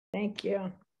Thank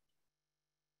you.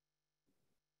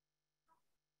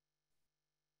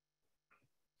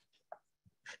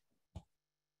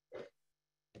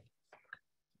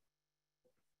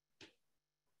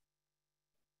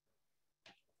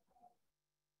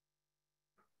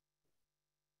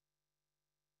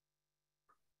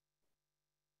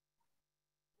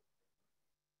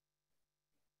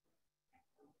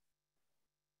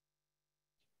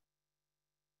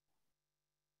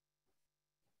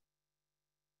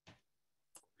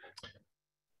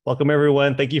 Welcome,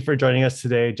 everyone. Thank you for joining us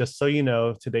today. Just so you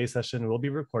know, today's session will be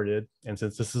recorded. And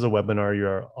since this is a webinar, you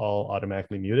are all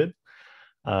automatically muted,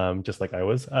 just like I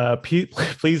was.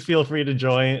 Please feel free to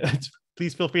join.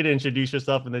 Please feel free to introduce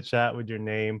yourself in the chat with your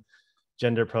name,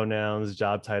 gender pronouns,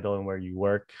 job title, and where you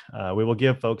work. We will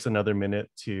give folks another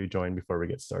minute to join before we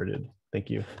get started.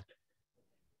 Thank you.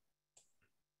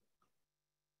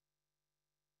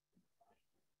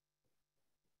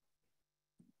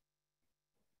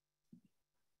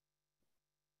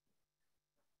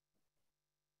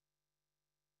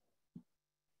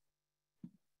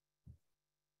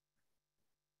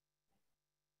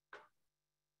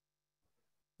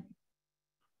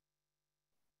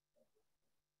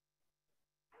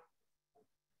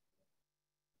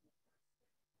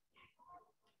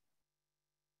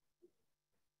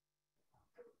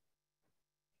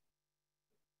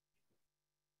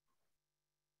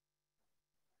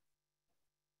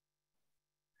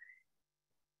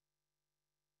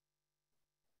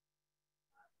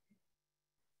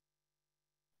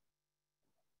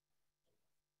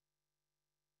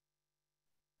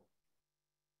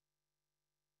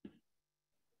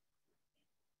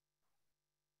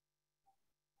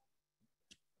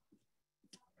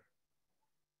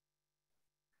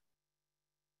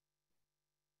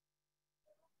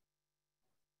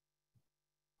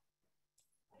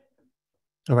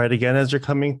 All right, again, as you're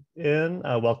coming in,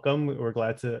 welcome. We're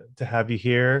glad to have you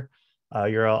here.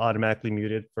 You're all automatically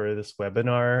muted for this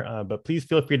webinar, but please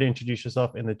feel free to introduce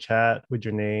yourself in the chat with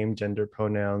your name, gender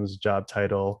pronouns, job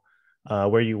title,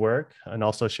 where you work, and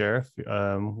also share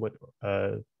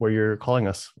where you're calling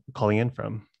in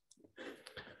from.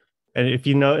 And if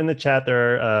you know in the chat,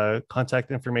 there are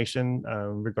contact information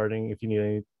regarding if you need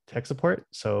any tech support.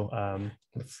 So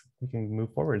we can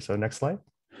move forward. So next slide.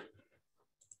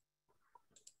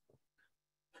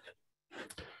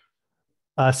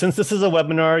 Since this is a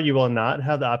webinar, you will not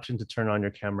have the option to turn on your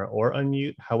camera or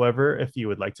unmute. However, if you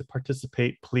would like to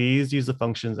participate, please use the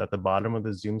functions at the bottom of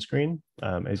the Zoom screen,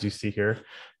 as you see here,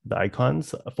 the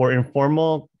icons. For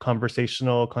informal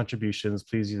conversational contributions,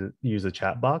 please use a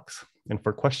chat box. And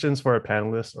for questions for our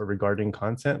panelists or regarding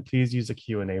content, please use a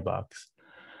Q&A box.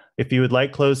 If you would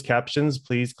like closed captions,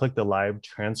 please click the live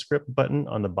transcript button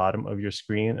on the bottom of your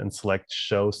screen and select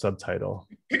Show Subtitle.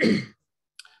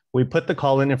 We put the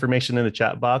call-in information in the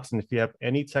chat box, and if you have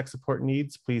any tech support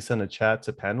needs, please send a chat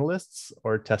to panelists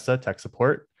or Tessa Tech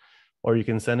Support, or you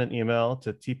can send an email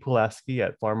to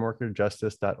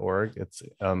tpulaski@farmworkerjustice.org. It's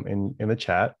in the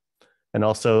chat. And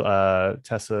also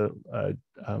Tessa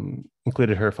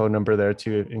included her phone number there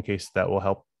too, in case that will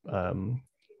help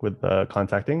with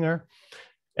contacting her.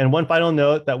 And one final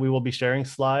note that we will be sharing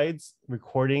slides,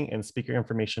 recording, and speaker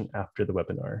information after the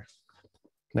webinar.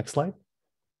 Next slide.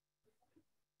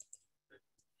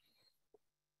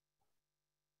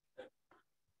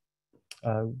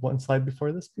 One slide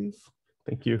before this, please.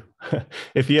 Thank you.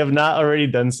 If you have not already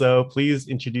done so, please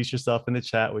introduce yourself in the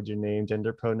chat with your name,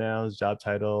 gender pronouns, job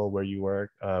title, where you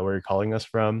work, where you're calling us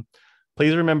from.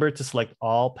 Please remember to select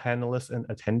all panelists and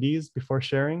attendees before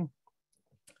sharing.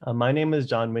 My name is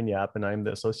John Minyap, and I'm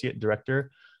the Associate Director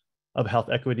of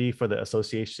Health Equity for the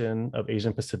Association of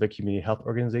Asian Pacific Community Health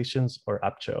Organizations, or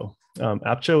AAPCHO.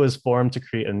 AAPCHO is formed to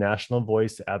create a national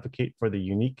voice to advocate for the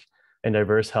unique and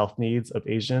diverse health needs of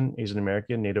Asian, Asian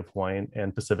American, Native Hawaiian,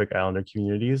 and Pacific Islander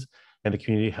communities and the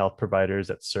community health providers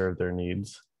that serve their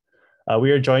needs.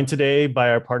 We are joined today by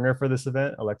our partner for this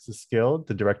event, Alexis Guild,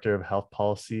 the Director of Health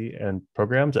Policy and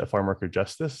Programs at Farmworker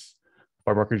Justice.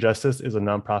 Farmworker Justice is a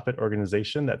nonprofit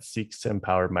organization that seeks to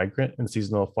empower migrant and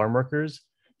seasonal farm workers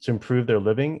to improve their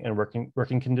living and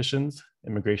working conditions,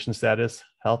 immigration status,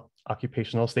 health,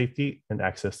 occupational safety, and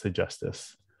access to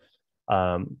justice.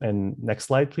 And next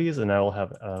slide, please. And I will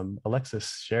have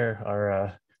Alexis share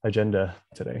our agenda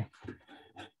today.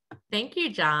 Thank you,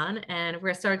 John. And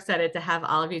we're so excited to have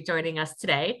all of you joining us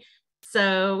today.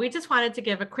 So we just wanted to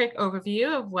give a quick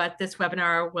overview of what this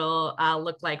webinar will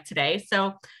look like today.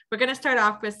 So we're going to start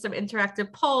off with some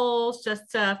interactive polls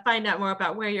just to find out more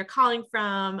about where you're calling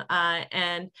from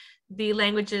and the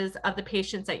languages of the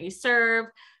patients that you serve.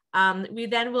 We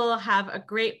then will have a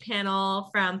great panel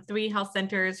from 3 health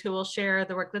centers who will share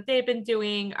the work that they've been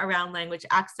doing around language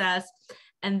access.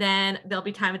 And then there'll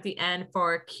be time at the end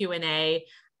for Q&A,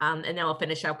 and then we'll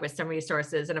finish up with some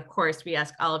resources. And of course, we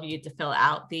ask all of you to fill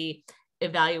out the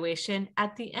evaluation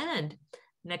at the end.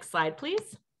 Next slide,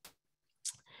 please.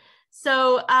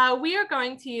 So we are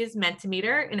going to use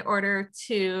Mentimeter in order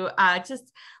to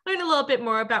just learn a little bit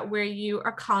more about where you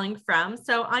are calling from.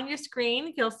 So on your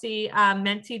screen, you'll see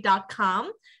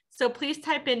menti.com. So please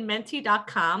type in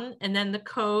menti.com, and then the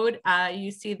code you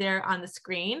see there on the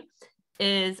screen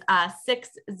is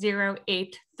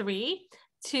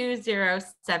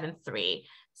 6083-2073.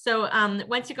 So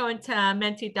once you go into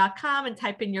menti.com and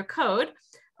type in your code,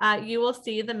 you will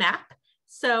see the map.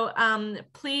 So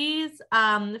please,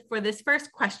 for this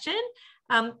first question,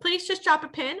 please just drop a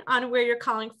pin on where you're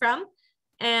calling from,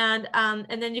 and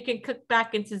then you can click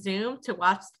back into Zoom to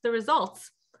watch the results.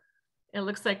 It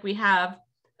looks like we have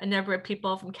a number of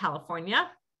people from California,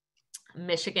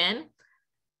 Michigan,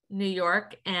 New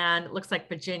York, and it looks like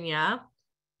Virginia.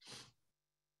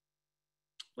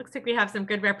 Looks like we have some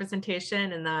good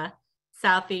representation in the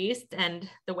Southeast and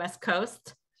the West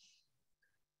Coast,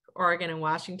 Oregon and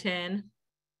Washington,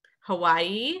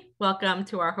 Hawaii. Welcome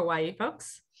to our Hawaii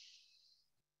folks.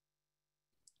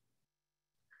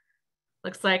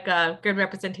 Looks like a good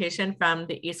representation from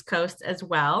the East Coast as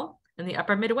well, and the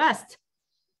upper Midwest.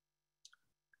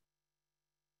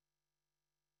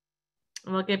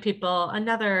 And we'll give people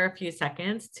another few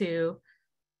seconds to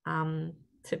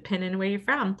pin in where you're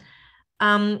from.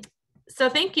 So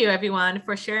thank you everyone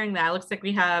for sharing that. It looks like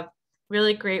we have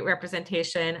really great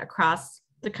representation across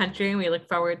the country, and we look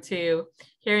forward to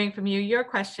hearing from you, your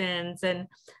questions, and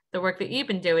the work that you've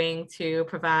been doing to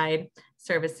provide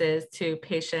services to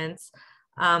patients.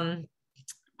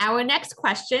 Our next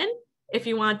question, if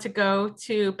you want to go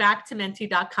back to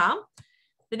menti.com,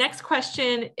 the next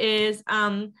question is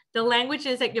the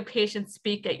languages that your patients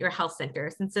speak at your health center.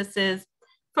 Since this is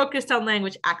focused on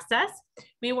language access,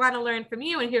 we want to learn from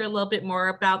you and hear a little bit more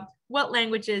about what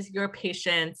languages your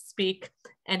patients speak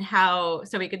and how,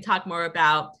 so we can talk more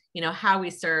about, how we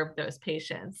serve those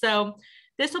patients. So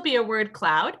this will be a word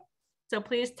cloud. So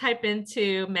please type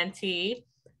into Menti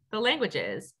the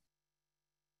languages.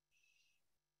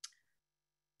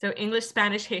 So English,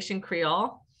 Spanish, Haitian,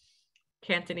 Creole,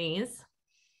 Cantonese.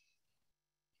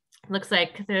 Looks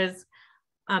like there's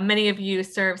many of you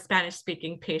serve Spanish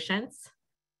speaking patients.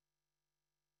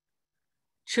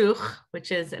 Chuch,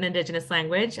 which is an indigenous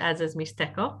language, as is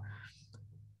Mixteco.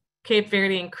 Cape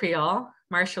Verdean Creole,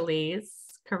 Marshallese,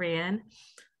 Korean.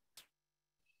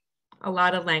 A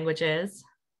lot of languages.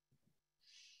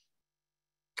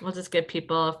 We'll just give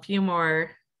people a few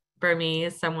more.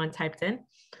 Burmese, someone typed in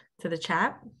to the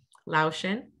chat.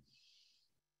 Laotian.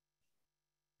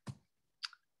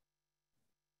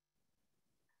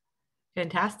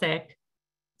 Fantastic.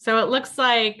 So it looks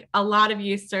like a lot of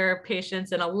you serve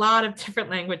patients in a lot of different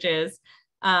languages.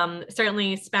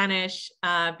 Certainly Spanish,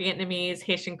 Vietnamese,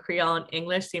 Haitian Creole, and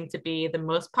English seem to be the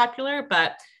most popular,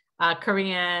 but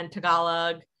Korean,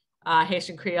 Tagalog,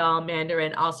 Haitian Creole,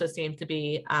 Mandarin also seem to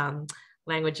be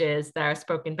languages that are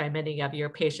spoken by many of your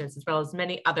patients, as well as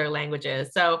many other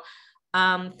languages. So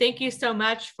thank you so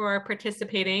much for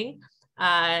participating.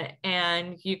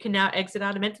 And you can now exit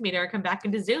out of Mentimeter and come back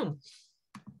into Zoom.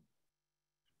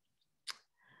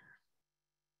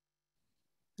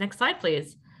 Next slide,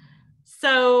 please.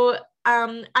 So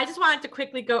I just wanted to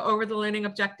quickly go over the learning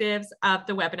objectives of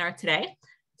the webinar today.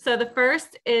 So the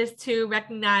first is to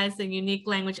recognize the unique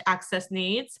language access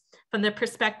needs from the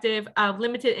perspective of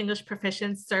limited English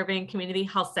proficients serving community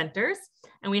health centers.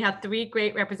 And we have 3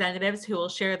 great representatives who will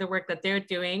share the work that they're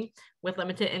doing with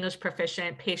limited English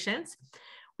proficient patients.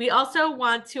 We also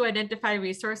want to identify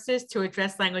resources to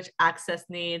address language access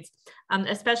needs,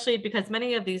 especially because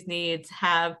many of these needs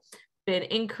have been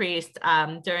increased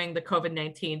during the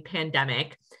COVID-19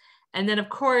 pandemic. And then of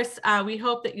course, we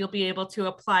hope that you'll be able to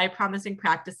apply promising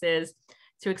practices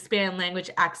to expand language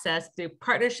access through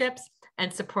partnerships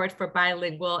and support for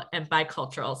bilingual and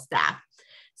bicultural staff.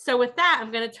 So with that,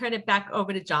 I'm going to turn it back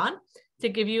over to John to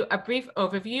give you a brief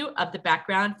overview of the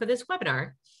background for this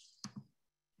webinar.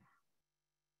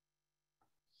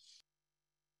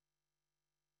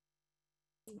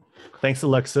 Thanks,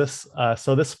 Alexis.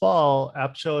 So this fall,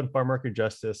 AAPCHO and Farmworker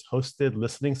Justice hosted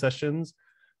listening sessions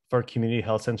for community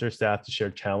health center staff to share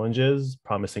challenges,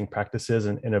 promising practices,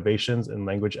 and innovations in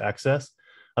language access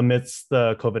amidst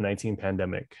the COVID-19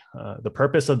 pandemic. The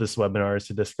purpose of this webinar is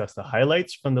to discuss the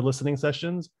highlights from the listening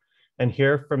sessions and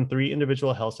hear from 3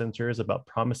 individual health centers about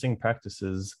promising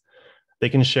practices they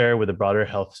can share with the broader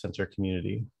health center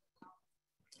community.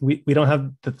 We don't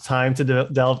have the time to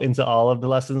delve into all of the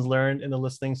lessons learned in the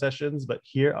listening sessions, but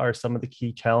here are some of the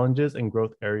key challenges and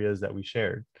growth areas that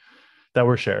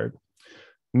were shared.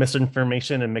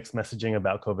 Misinformation and mixed messaging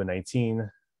about COVID-19,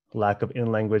 lack of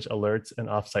in-language alerts and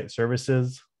offsite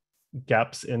services,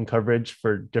 gaps in coverage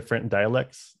for different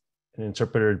dialects, and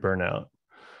interpreter burnout.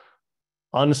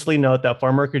 Honestly, note that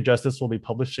Farmworker Justice will be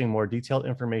publishing more detailed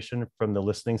information from the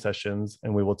listening sessions,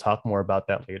 and we will talk more about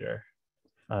that later.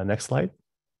 Next slide.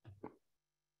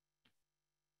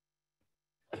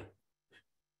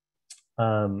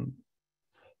 All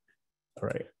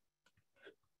right.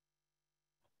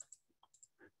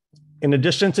 In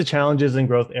addition to challenges in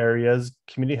growth areas,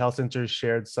 community health centers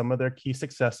shared some of their key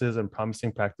successes and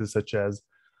promising practices, such as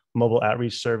mobile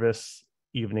outreach service,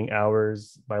 evening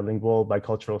hours, bilingual,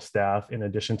 bicultural staff, in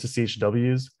addition to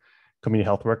CHWs, community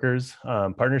health workers,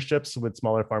 partnerships with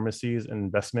smaller pharmacies, and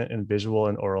investment in visual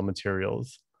and oral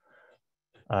materials.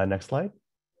 Next slide.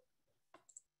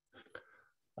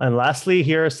 And lastly,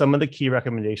 here are some of the key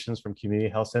recommendations from community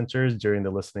health centers during the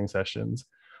listening sessions.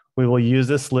 We will use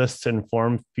this list to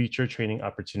inform future training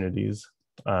opportunities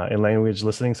in language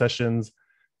listening sessions,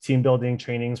 team building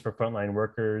trainings for frontline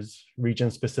workers,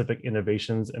 region-specific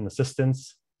innovations and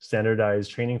assistance,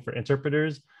 standardized training for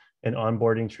interpreters, and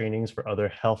onboarding trainings for other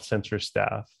health center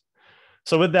staff.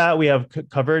 So with that, we have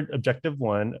covered objective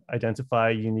 1, identify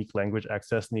unique language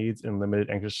access needs and limited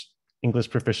English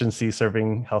proficiency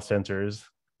serving health centers.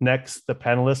 Next, the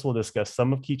panelists will discuss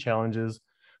some of key challenges,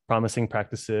 promising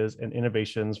practices, and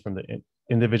innovations from the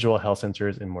individual health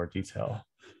centers in more detail.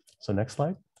 So next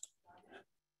slide.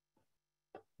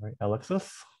 All right,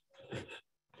 Alexis.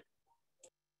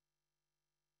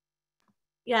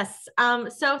 Yes,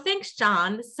 so thanks,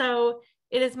 John. So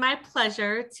it is my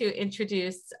pleasure to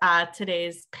introduce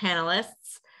today's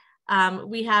panelists.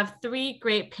 We have 3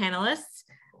 great panelists.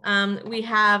 We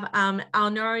have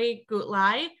Alnori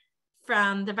Gutlai,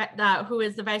 who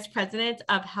is the Vice President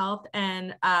of Health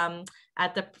and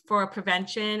for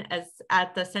Prevention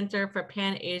at the Center for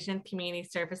Pan-Asian Community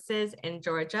Services in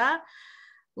Georgia.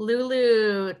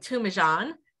 Lulu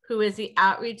Tumajan, who is the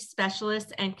Outreach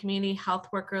Specialist and Community Health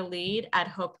Worker Lead at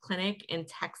Hope Clinic in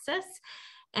Texas.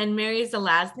 And Mary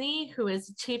Zelazny, who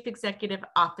is Chief Executive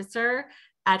Officer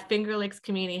at Finger Lakes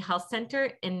Community Health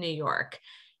Center in New York.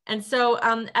 And so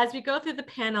as we go through the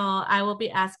panel, I will be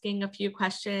asking a few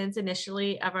questions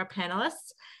initially of our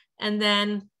panelists. And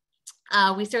then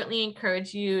we certainly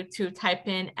encourage you to type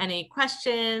in any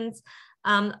questions.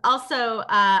 Also,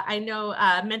 I know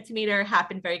Mentimeter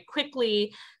happened very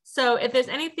quickly. So if there's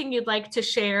anything you'd like to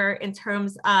share in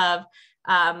terms of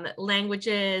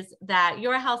languages that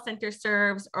your health center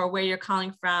serves or where you're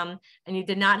calling from, and you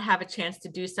did not have a chance to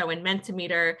do so in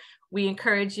Mentimeter, we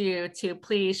encourage you to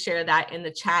please share that in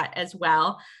the chat as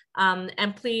well.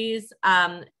 And please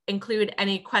include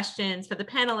any questions for the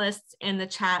panelists in the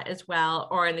chat as well,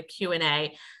 or in the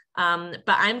Q&A. But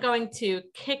I'm going to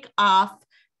kick off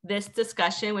this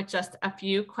discussion with just a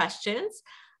few questions.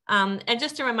 And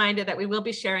just a reminder that we will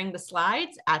be sharing the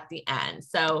slides at the end.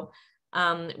 So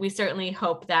we certainly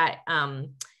hope that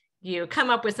you come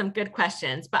up with some good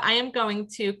questions, but I am going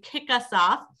to kick us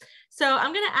off. So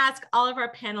I'm going to ask all of our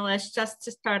panelists, just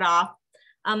to start off,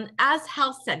 as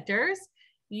health centers,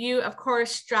 you of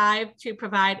course strive to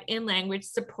provide in-language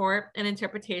support and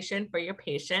interpretation for your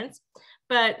patients,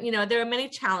 but there are many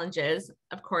challenges,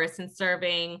 of course, in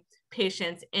serving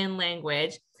patients in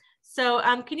language. So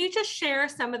can you just share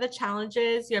some of the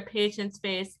challenges your patients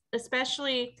face,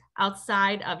 especially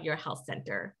outside of your health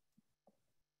center?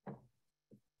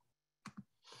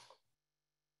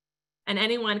 And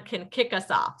anyone can kick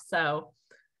us off. So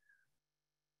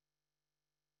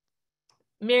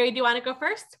Mary, do you want to go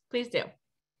first? Please do.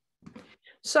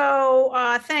 So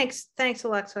thanks,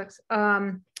 Alexis.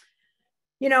 Our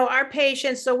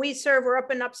patients, so we're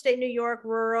up in upstate New York,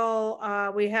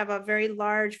 rural. We have a very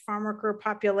large farm worker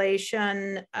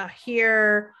population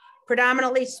here,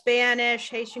 predominantly Spanish,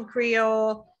 Haitian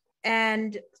Creole.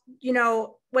 And,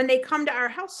 when they come to our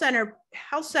health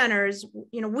centers,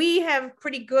 we have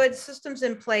pretty good systems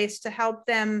in place to help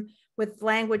them with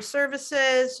language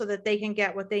services so that they can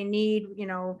get what they need.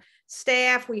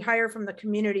 Staff we hire from the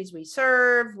communities we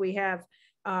serve. We have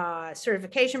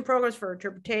certification programs for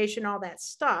interpretation, all that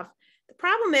stuff. The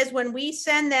problem is when we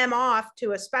send them off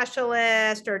to a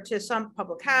specialist or to some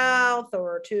public health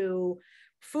or to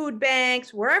food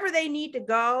banks, wherever they need to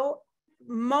go,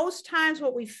 most times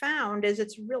what we found is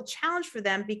it's a real challenge for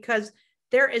them because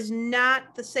there is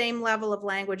not the same level of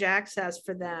language access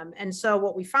for them. And so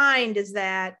what we find is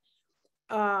that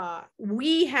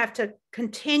we have to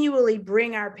continually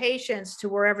bring our patients to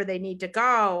wherever they need to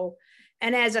go.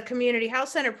 And as a community health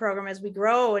center program, as we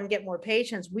grow and get more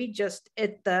patients,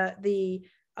 the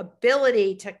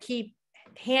ability to keep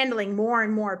handling more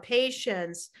and more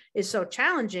patients is so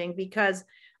challenging, because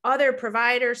other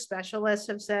providers, specialists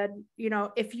have said,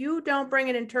 if you don't bring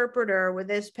an interpreter with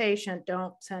this patient,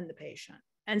 don't send the patient.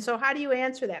 And so how do you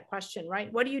answer that question,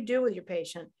 right? What do you do with your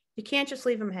patient? You can't just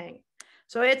leave them hanging.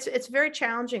 So it's very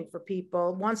challenging for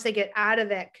people once they get out of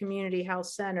that community health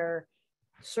center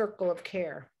circle of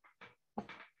care.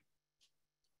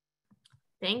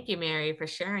 Thank you, Mary, for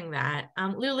sharing that.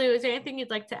 Lulu, is there anything you'd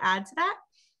like to add to that?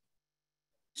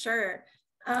 Sure.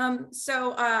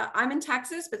 So I'm in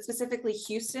Texas, but specifically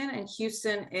Houston, and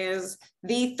Houston is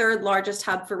the third largest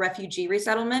hub for refugee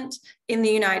resettlement in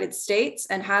the United States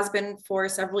and has been for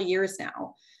several years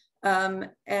now.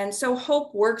 And so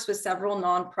HOPE works with several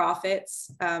nonprofits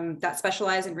that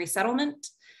specialize in resettlement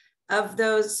of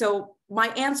those. So my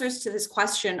answers to this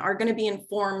question are going to be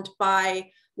informed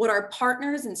by what our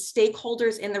partners and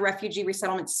stakeholders in the refugee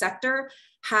resettlement sector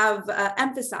have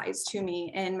emphasized to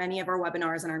me in many of our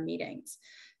webinars and our meetings.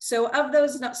 So of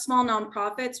those small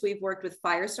nonprofits, we've worked with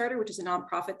Firestarter, which is a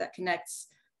nonprofit that connects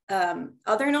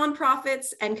other nonprofits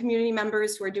and community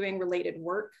members who are doing related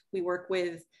work. We work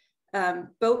with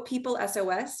Boat People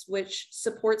SOS, which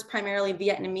supports primarily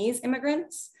Vietnamese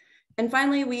immigrants. And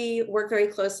finally, we work very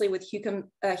closely with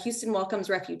Houston Welcomes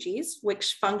Refugees,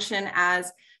 which function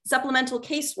as supplemental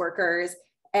caseworkers,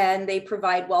 and they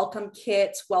provide welcome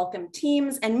kits, welcome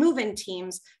teams, and move-in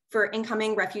teams for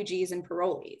incoming refugees and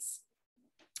parolees.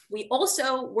 We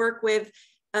also work with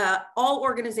all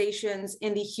organizations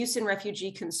in the Houston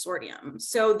Refugee Consortium.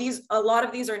 So a lot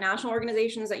of these are national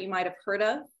organizations that you might have heard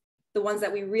of. The ones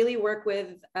that we really work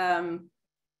with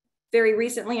very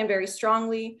recently and very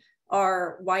strongly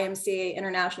are YMCA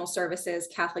International Services,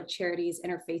 Catholic Charities,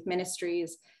 Interfaith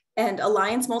Ministries, and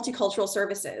Alliance Multicultural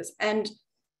Services. And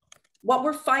what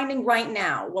we're finding right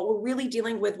now, what we're really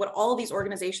dealing with, what all of these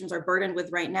organizations are burdened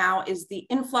with right now, is the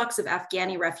influx of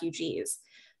Afghani refugees.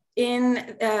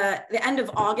 In the end of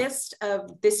August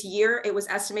of this year, it was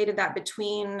estimated that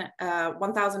between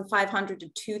 1,500 to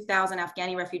 2,000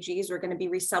 Afghani refugees were going to be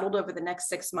resettled over the next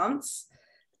 6 months.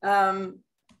 And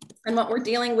what we're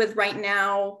dealing with right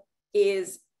now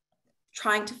is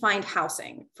trying to find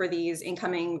housing for these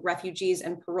incoming refugees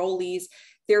and parolees.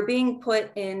 They're being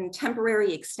put in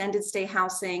temporary extended stay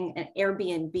housing and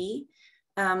Airbnb.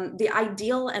 The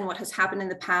ideal, and what has happened in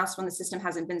the past when the system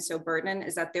hasn't been so burdened,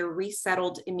 is that they're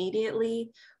resettled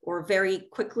immediately or very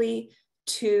quickly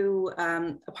to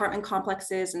apartment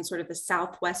complexes in sort of the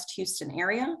Southwest Houston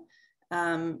area.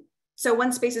 So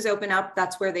when spaces open up,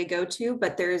 that's where they go to,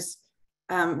 but there's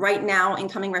right now,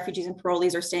 incoming refugees and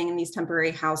parolees are staying in these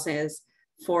temporary houses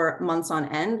for months on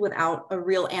end without a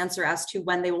real answer as to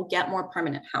when they will get more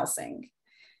permanent housing.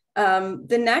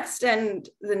 The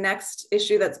next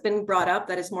issue that's been brought up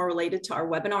that is more related to our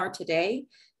webinar today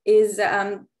is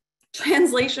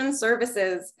translation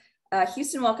services.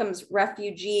 Houston Welcomes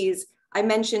Refugees, I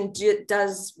mentioned,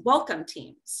 does welcome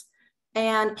teams.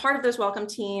 And part of those welcome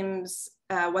teams,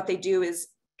 what they do is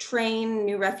train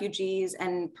new refugees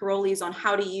and parolees on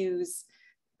how to use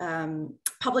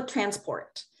public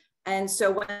transport. And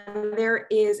so when there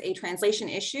is a translation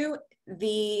issue,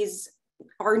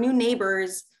 our new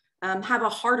neighbors have a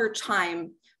harder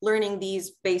time learning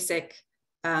these basic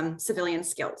civilian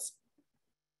skills.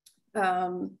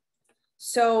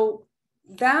 So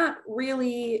that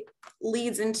really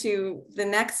leads into the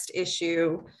next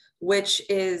issue, which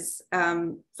is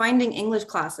finding English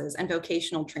classes and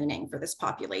vocational training for this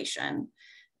population.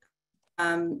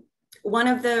 One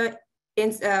of the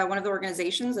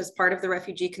organizations as part of the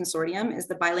Refugee Consortium is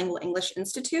the Bilingual English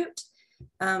Institute.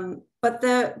 But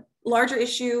the larger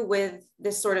issue with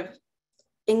this sort of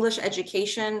English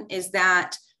education is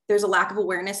that there's a lack of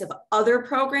awareness of other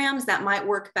programs that might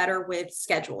work better with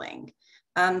scheduling.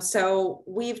 So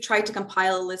we've tried to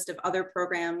compile a list of other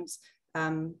programs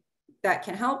that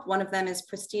can help. One of them is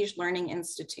Prestige Learning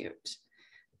Institute.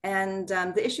 And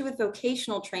the issue with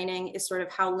vocational training is sort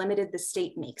of how limited the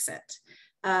state makes it.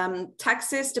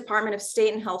 Texas Department of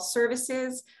State and Health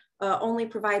Services only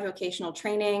provide vocational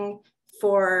training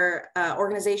for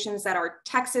organizations that are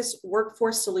Texas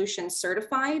Workforce Solutions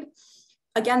certified.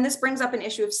 Again, this brings up an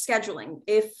issue of scheduling.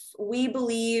 If we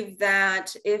believe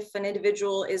that if an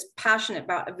individual is passionate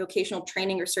about a vocational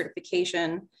training or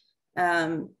certification,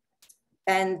 and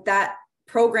that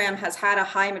program has had a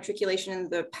high matriculation in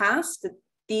the past, that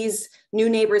these new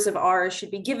neighbors of ours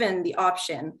should be given the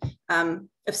option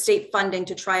of state funding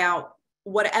to try out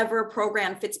whatever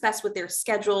program fits best with their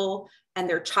schedule and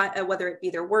their child, whether it be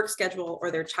their work schedule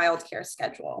or their childcare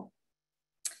schedule.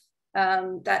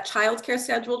 that childcare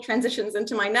schedule transitions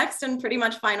into my next and pretty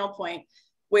much final point,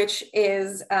 which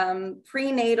is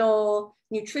prenatal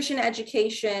nutrition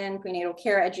education, prenatal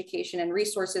care education, and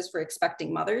resources for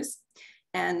expecting mothers.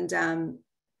 And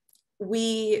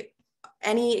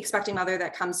any expecting mother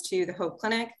that comes to the Hope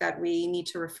Clinic that we need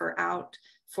to refer out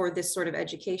for this sort of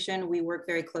education, we work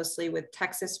very closely with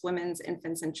Texas Women's,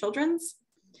 Infants, and Children's.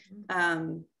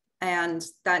 And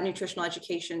that nutritional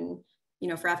education, you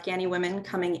know, for Afghani women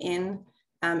coming in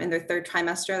their third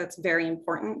trimester, that's very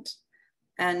important.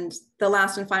 And the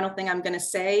last and final thing I'm going to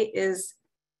say is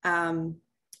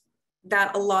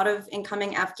that a lot of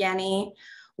incoming Afghani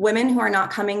women who are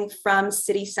not coming from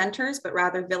city centers, but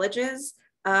rather villages,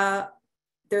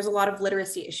 there's a lot of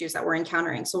literacy issues that we're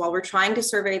encountering. So while we're trying to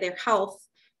survey their health,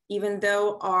 even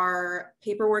though our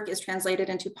paperwork is translated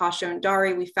into Pashto and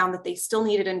Dari, we found that they still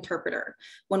needed an interpreter.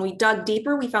 When we dug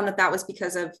deeper, we found that that was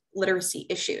because of literacy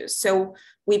issues. So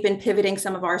we've been pivoting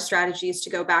some of our strategies to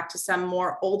go back to some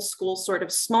more old school sort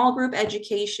of small group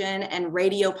education and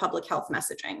radio public health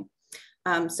messaging.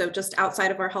 So just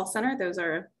outside of our health center, those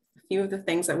are a few of the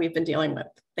things that we've been dealing with.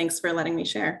 Thanks for letting me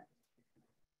share.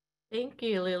 Thank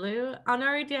you, Lulu.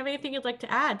 Anari, do you have anything you'd like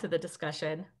to add to the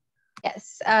discussion?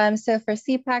 Yes, so for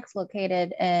CPACs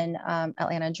located in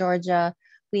Atlanta, Georgia,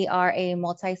 we are a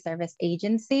multi-service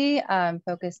agency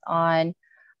focused on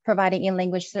providing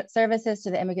in-language services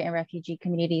to the immigrant and refugee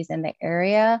communities in the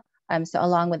area. So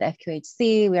along with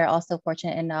FQHC, we are also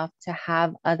fortunate enough to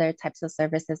have other types of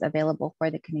services available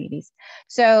for the communities.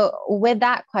 So with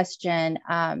that question,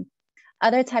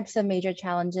 other types of major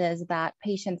challenges that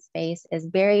patients face is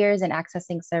barriers in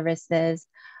accessing services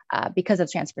because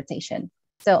of transportation.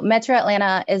 So Metro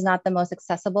Atlanta is not the most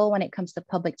accessible when it comes to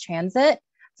public transit.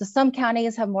 So some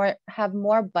counties have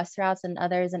more bus routes than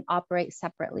others and operate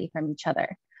separately from each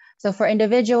other. So for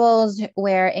individuals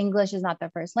where English is not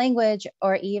their first language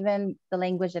or even the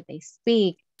language that they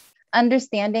speak,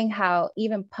 understanding how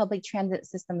even public transit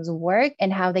systems work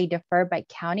and how they differ by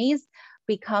counties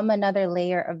become another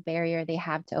layer of barrier they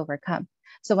have to overcome.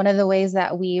 So one of the ways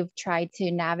that we've tried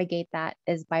to navigate that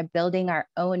is by building our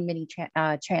own mini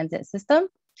transit system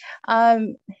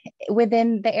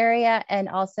within the area and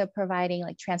also providing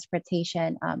like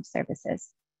transportation services.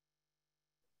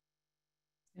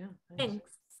 Yeah, thanks.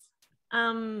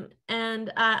 And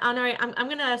Anari, I'm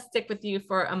going to stick with you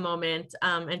for a moment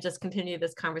and just continue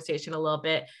this conversation a little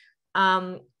bit.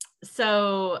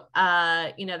 So,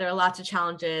 you know, there are lots of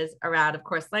challenges around, of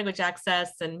course, language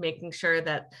access and making sure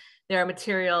that there are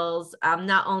materials,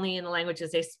 not only in the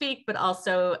languages they speak, but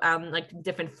also like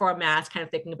different formats, kind of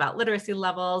thinking about literacy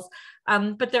levels.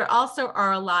 But there also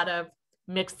are a lot of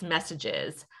mixed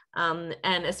messages. And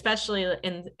especially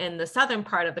in the southern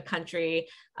part of the country,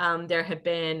 there have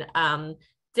been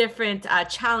different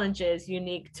challenges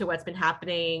unique to what's been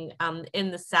happening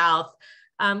in the South.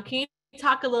 Can you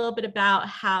talk a little bit about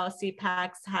how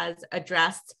CPACs has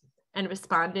addressed and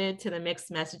responded to the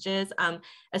mixed messages,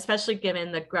 especially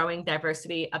given the growing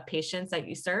diversity of patients that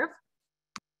you serve?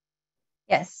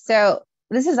 Yes, so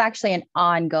this is actually an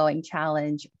ongoing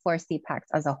challenge for CPACs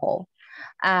as a whole.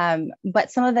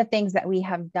 But some of the things that we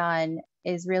have done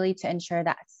is really to ensure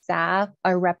that staff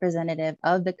are representative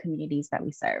of the communities that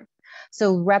we serve.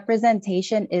 So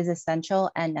representation is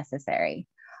essential and necessary.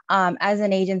 As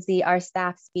an agency, our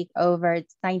staff speak over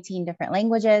 19 different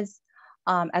languages.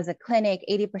 As a clinic,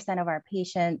 80% of our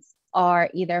patients are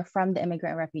either from the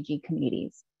immigrant and refugee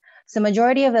communities. So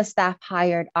majority of the staff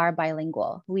hired are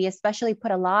bilingual. We especially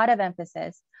put a lot of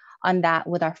emphasis on that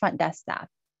with our front desk staff.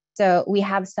 So we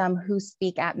have some who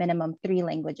speak at minimum 3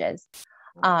 languages.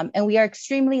 And we are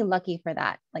extremely lucky for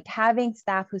that. Like having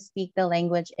staff who speak the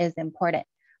language is important.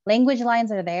 Language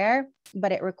lines are there,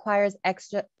 but it requires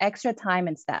extra time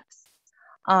and steps.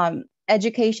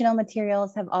 Educational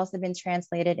materials have also been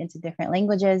translated into different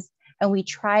languages, and we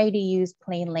try to use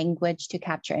plain language to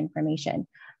capture information.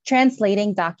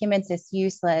 Translating documents is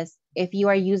useless if you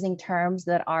are using terms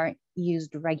that aren't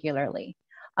used regularly.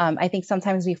 I think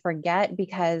sometimes we forget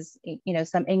because, you know,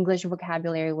 some English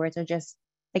vocabulary words are just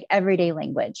like everyday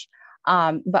language.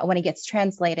 But when it gets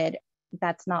translated,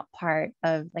 that's not part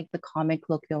of like the common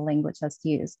colloquial language that's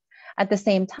used. At the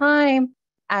same time,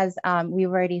 as we've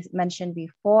already mentioned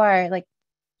before, like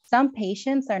some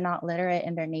patients are not literate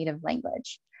in their native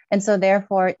language. And so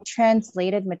therefore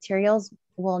translated materials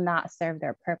will not serve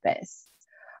their purpose.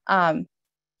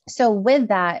 So with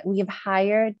that, we've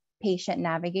hired patient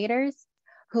navigators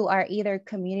who are either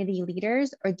community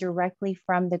leaders or directly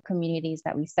from the communities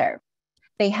that we serve.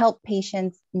 They help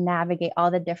patients navigate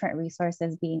all the different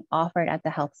resources being offered at the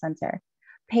health center.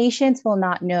 Patients will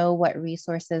not know what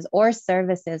resources or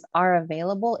services are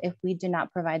available if we do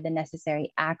not provide the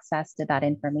necessary access to that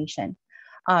information.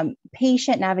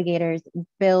 Patient navigators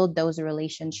build those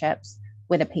relationships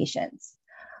with the patients.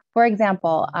 For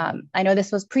example, I know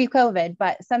this was pre-COVID,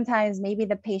 but sometimes maybe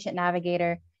the patient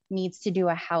navigator needs to do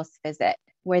a house visit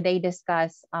where they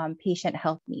discuss patient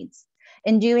health needs.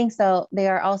 In doing so, they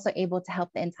are also able to help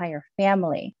the entire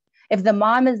family. If the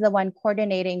mom is the one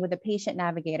coordinating with the patient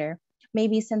navigator,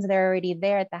 maybe since they're already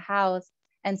there at the house,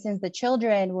 and since the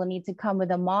children will need to come with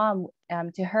the mom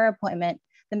to her appointment,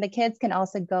 then the kids can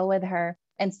also go with her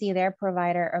and see their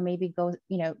provider, or maybe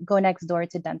go next door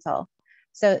to dental.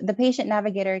 So the patient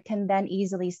navigator can then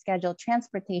easily schedule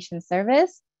transportation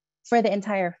service for the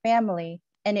entire family,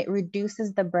 and it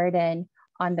reduces the burden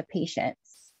on the patients.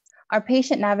 Our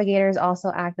patient navigators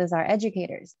also act as our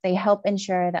educators. They help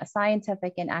ensure that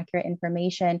scientific and accurate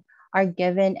information are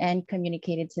given and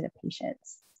communicated to the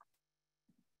patients.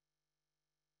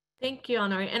 Thank you,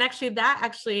 Honore. And actually,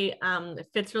 that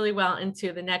fits really well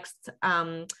into the next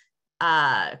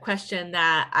question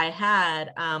that I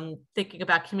had, thinking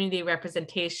about community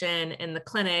representation in the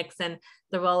clinics and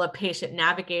the role of patient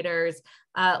navigators.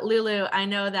 Lulu, I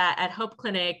know that at Hope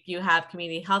Clinic, you have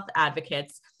community health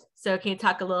advocates. So can you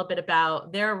talk a little bit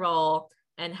about their role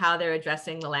and how they're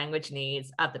addressing the language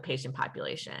needs of the patient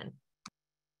population?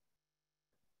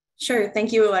 Sure.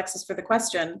 Thank you, Alexis, for the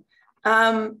question.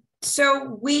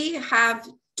 So we have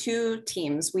two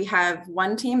teams. We have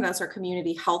one team that's our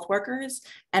community health workers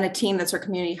and a team that's our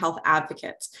community health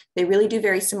advocates. They really do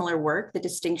very similar work. The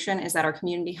distinction is that our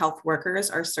community health workers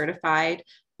are certified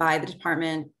by the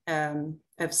Department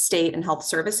of State and Health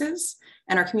Services,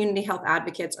 and our community health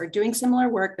advocates are doing similar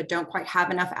work but don't quite have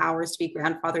enough hours to be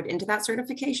grandfathered into that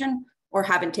certification or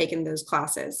haven't taken those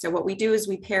classes. So what we do is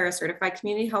we pair a certified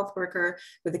community health worker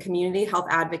with a community health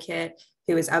advocate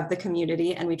who is of the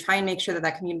community, and we try and make sure that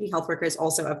that community health worker is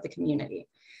also of the community.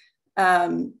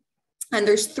 And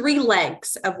there's three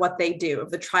legs of what they do,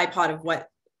 of the tripod of what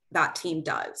that team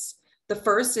does. The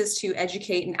first is to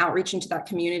educate and outreach into that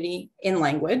community in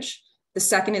language. The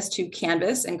second is to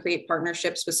canvass and create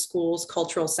partnerships with schools,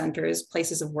 cultural centers,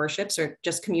 places of worships, or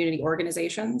just community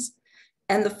organizations.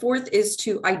 And the fourth is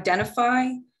to identify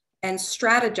and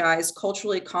strategize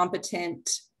culturally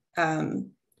competent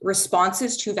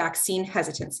responses to vaccine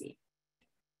hesitancy.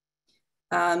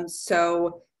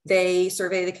 So they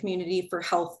survey the community for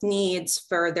health needs,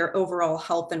 for their overall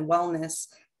health and wellness,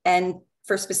 and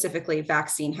for specifically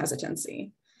vaccine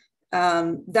hesitancy.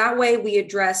 That way we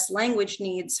address language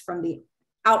needs from the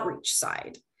outreach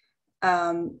side.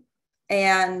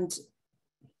 And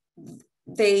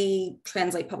they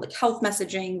translate public health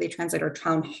messaging, they translate our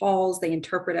town halls, they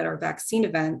interpret at our vaccine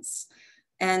events,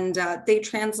 and they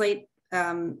translate,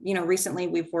 recently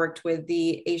we've worked with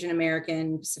the Asian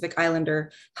American Pacific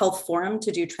Islander Health Forum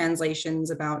to do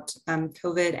translations about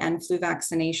COVID and flu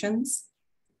vaccinations.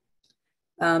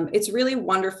 It's really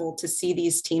wonderful to see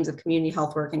these teams of community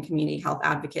health work and community health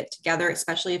advocate together,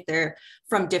 especially if they're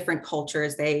from different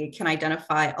cultures. They can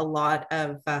identify a lot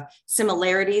of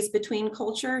similarities between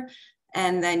culture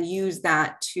and then use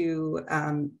that to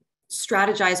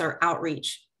strategize our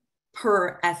outreach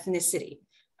per ethnicity.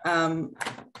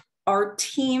 Our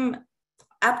team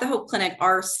at the Hope Clinic,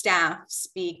 our staff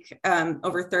speak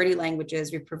over 30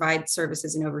 languages. We provide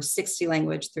services in over 60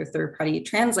 languages through a third-party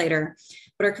translator.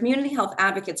 But our community health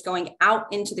advocates going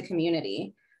out into the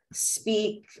community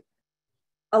speak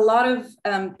a lot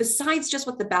of, besides just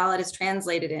what the ballot is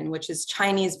translated in, which is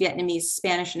Chinese, Vietnamese,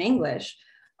 Spanish, and English,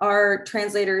 our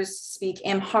translators speak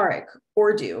Amharic,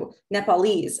 Urdu,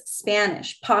 Nepalese,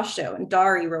 Spanish, Pashto, and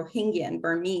Dari, Rohingya, and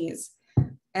Burmese,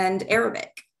 and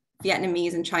Arabic,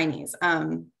 Vietnamese, and Chinese.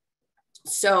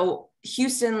 So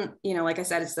Houston, like I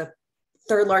said, it's the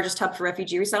third largest hub for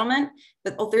refugee resettlement,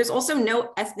 but there's also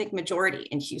no ethnic majority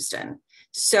in Houston.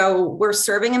 So we're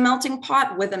serving a melting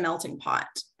pot with a melting pot.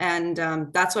 And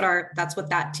that's what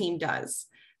that team does.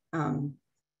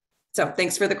 So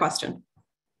thanks for the question.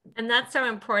 And that's so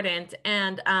important.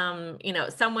 And,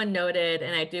 someone noted,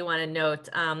 and I do want to note,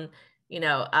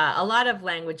 a lot of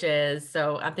languages,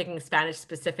 so I'm thinking Spanish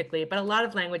specifically, but a lot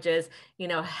of languages,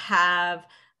 have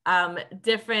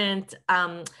different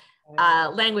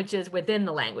languages within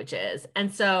the languages.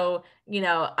 And so,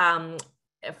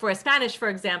 for Spanish, for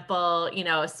example,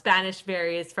 Spanish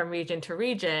varies from region to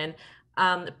region.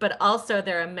 But also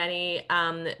there are many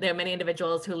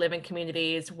individuals who live in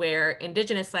communities where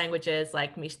indigenous languages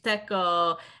like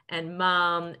Mixteco and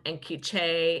Mam and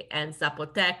Quiche and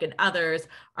Zapotec and others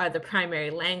are the primary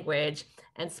language.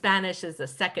 and Spanish is a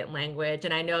second language.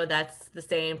 And I know that's the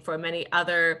same for many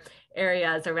other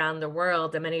areas around the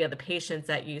world and many of the patients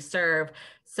that you serve.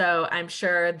 So I'm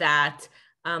sure that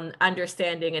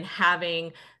understanding and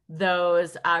having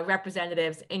those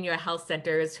representatives in your health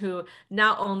centers who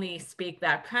not only speak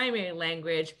that primary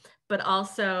language, but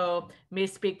also may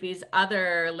speak these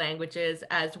other languages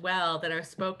as well that are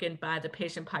spoken by the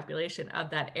patient population of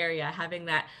that area, having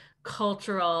that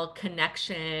cultural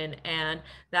connection and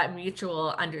that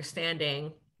mutual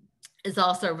understanding is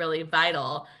also really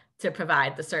vital to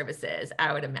provide the services,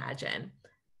 I would imagine.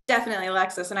 Definitely,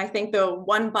 Alexis. And I think the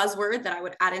one buzzword that I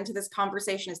would add into this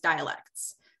conversation is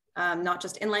dialects. Not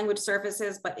just in language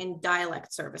services, but in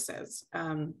dialect services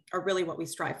are really what we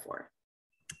strive for.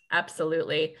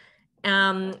 Absolutely.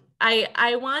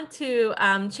 I want to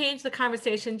change the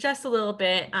conversation just a little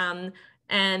bit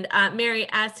and Mary,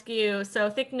 ask you, so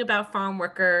thinking about farm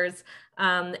workers,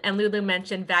 and Lulu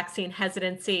mentioned vaccine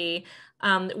hesitancy.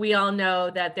 We all know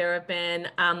that there have been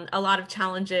a lot of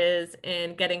challenges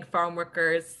in getting farm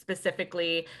workers,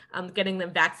 specifically getting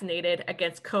them vaccinated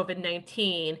against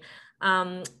COVID-19.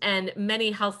 And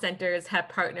many health centers have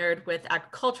partnered with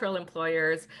agricultural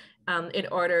employers in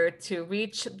order to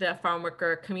reach the farm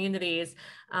worker communities.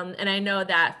 And I know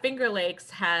that Finger Lakes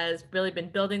has really been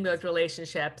building those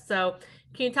relationships. So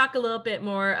can you talk a little bit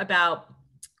more about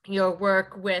your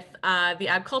work with the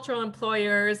agricultural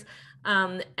employers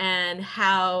and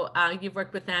how you've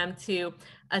worked with them to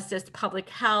assist public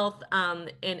health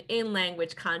in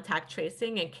language contact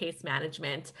tracing and case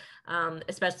management,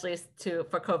 especially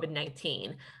for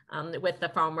COVID-19 with the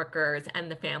farm workers and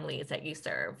the families that you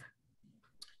serve?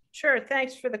 Sure,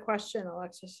 thanks for the question,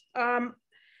 Alexis.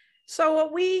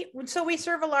 So we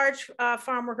serve a large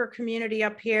farm worker community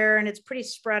up here, and it's pretty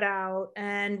spread out.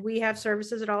 And we have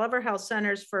services at all of our health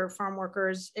centers for farm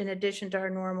workers, in addition to our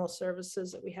normal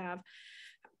services that we have.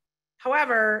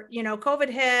 However, you know, COVID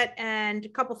hit and a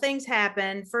couple things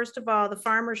happened. First of all, the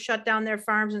farmers shut down their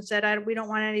farms and said, we don't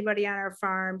want anybody on our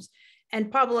farms. And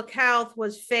public health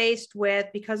was faced with,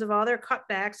 because of all their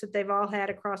cutbacks that they've all had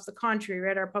across the country,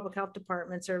 right? Our public health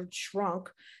departments are shrunk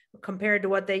compared to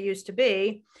what they used to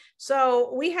be.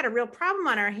 So we had a real problem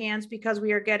on our hands because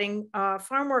we are getting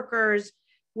farm workers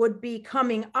would be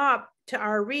coming up to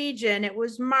our region. It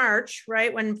was March,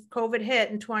 right, when COVID hit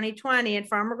in 2020, and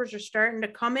farm workers are starting to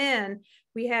come in.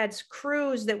 We had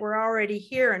crews that were already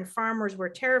here, and farmers were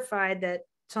terrified that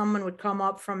someone would come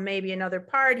up from maybe another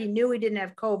part. He knew he didn't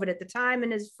have COVID at the time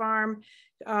in his farm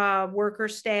worker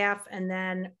staff, and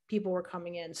then people were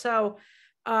coming in. So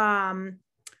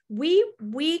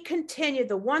we continued.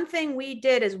 The one thing we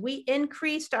did is we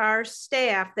increased our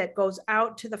staff that goes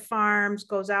out to the farms,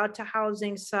 goes out to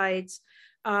housing sites.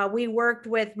 We worked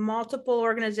with multiple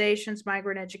organizations,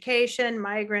 Migrant Education,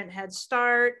 Migrant Head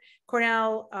Start,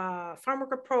 Cornell Farm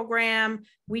Worker Program.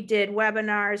 We did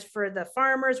webinars for the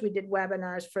farmers. We did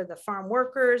webinars for the farm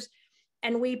workers.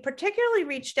 And we particularly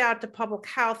reached out to public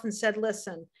health and said,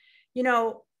 listen, you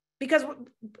know, because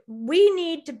we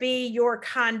need to be your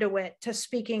conduit to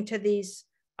speaking to these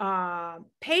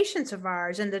patients of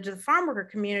ours and the farm worker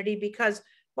community, because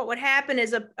what would happen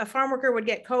is a farm worker would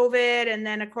get COVID, and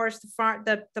then of course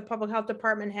the public health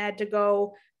department had to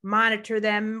go monitor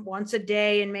them once a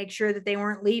day and make sure that they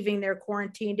weren't leaving their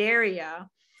quarantined area.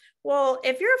 Well,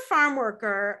 if you're a farm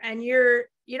worker and you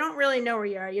don't really know where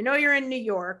you are, you know you're in New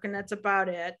York and that's about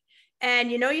it, and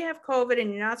you know you have COVID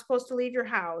and you're not supposed to leave your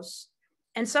house,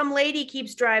 and some lady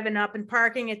keeps driving up and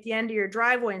parking at the end of your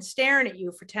driveway and staring at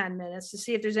you for 10 minutes to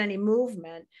see if there's any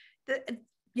movement,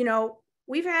 you know,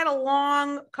 we've had a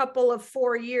long couple of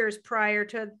 4 years prior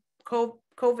to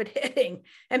COVID hitting,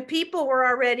 and people were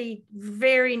already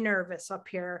very nervous up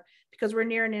here because we're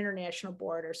near an international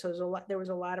border. So there was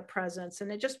a lot of presence,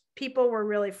 and people were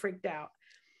really freaked out.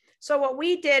 So what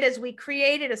we did is we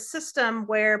created a system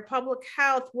where public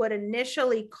health would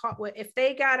initially call, if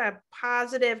they got a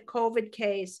positive COVID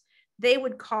case, they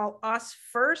would call us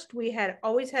first. We had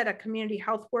always had a community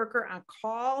health worker on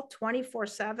call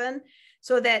 24/7,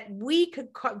 so that we could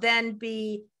then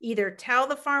be either tell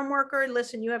the farm worker,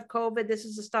 listen, you have COVID, this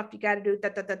is the stuff you got to do,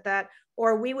 that,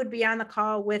 or we would be on the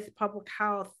call with public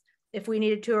health if we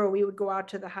needed to, or we would go out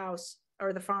to the house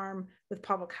or the farm with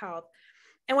public health.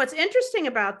 And what's interesting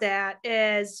about that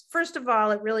is, first of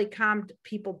all, it really calmed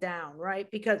people down, right?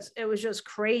 Because it was just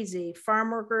crazy.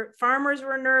 Farmers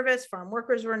were nervous, farm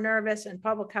workers were nervous, and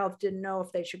public health didn't know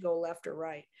if they should go left or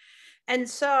right. And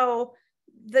so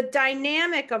the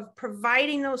dynamic of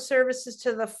providing those services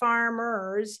to the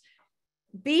farmers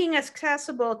being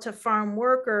accessible to farm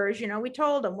workers, you know, we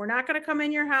told them, we're not going to come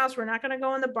in your house, we're not going to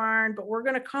go in the barn, but we're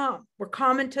going to come. We're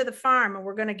coming to the farm and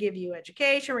we're going to give you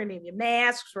education, we're going to give you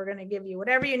masks, we're going to give you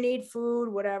whatever you need, food,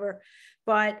 whatever.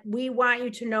 But we want you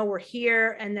to know we're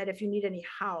here and that if you need any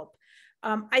help.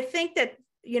 I think that,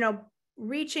 you know,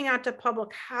 reaching out to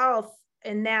public health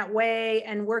in that way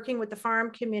and working with the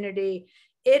farm community,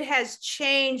 it has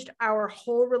changed our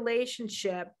whole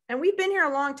relationship. And we've been here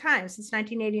a long time, since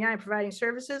 1989, providing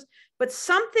services, but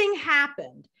something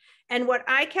happened. And what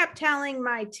I kept telling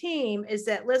my team is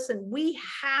that, listen, we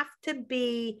have to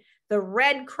be the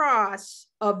Red Cross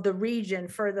of the region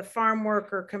for the farm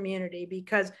worker community,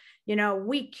 because, you know,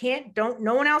 we can't,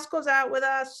 no one else goes out with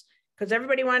us because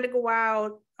everybody wanted to go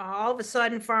out. All of a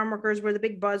sudden, farm workers were the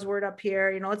big buzzword up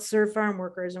here, you know, let's serve farm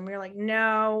workers. And we were like,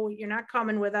 no, you're not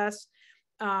coming with us.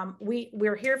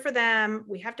 We're here for them.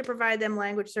 We have to provide them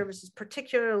language services,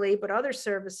 particularly, but other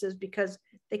services, because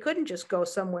they couldn't just go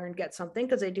somewhere and get something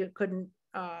because they couldn't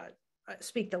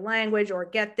speak the language or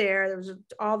get there. There was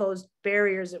all those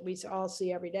barriers that we all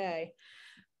see every day.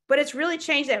 But it's really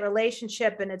changed that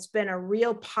relationship, and it's been a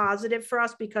real positive for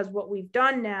us, because what we've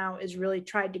done now is really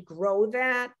tried to grow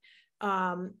that.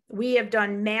 We have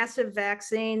done massive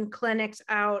vaccine clinics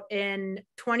out in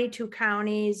 22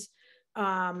 counties.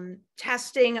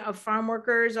 Testing of farm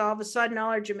workers. All of a sudden, all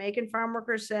our Jamaican farm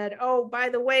workers said, oh, by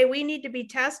the way, we need to be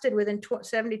tested within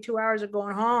 72 hours of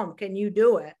going home. Can you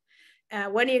do it?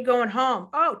 When are you going home?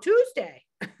 Oh, Tuesday.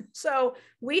 So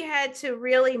we had to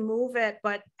really move it,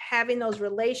 but having those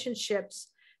relationships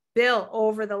built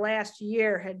over the last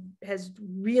year has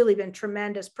really been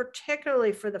tremendous,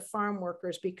 particularly for the farm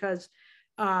workers, because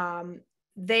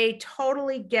they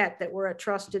totally get that we're a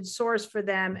trusted source for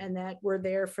them and that we're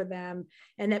there for them,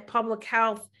 and that public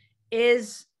health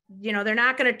is, you know, they're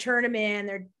not going to turn them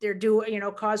in. They're doing, you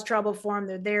know, cause trouble for them.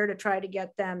 They're there to try to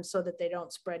get them so that they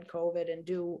don't spread COVID and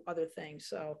do other things.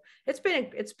 So it's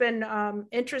been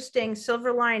interesting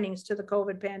silver linings to the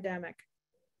COVID pandemic.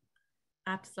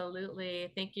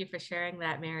 Absolutely. Thank you for sharing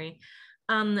that, Mary.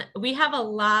 We have a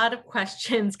lot of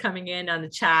questions coming in on the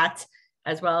chat,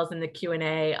 as well as in the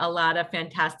Q&A, a lot of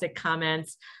fantastic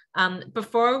comments.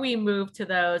 Before we move to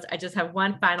those, I just have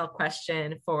one final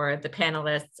question for the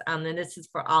panelists, and this is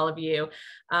for all of you.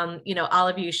 You know, all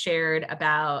of you shared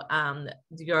about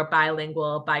your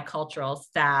bilingual, bicultural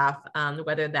staff,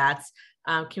 whether that's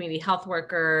community health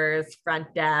workers,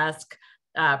 front desk,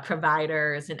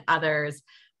 providers, and others.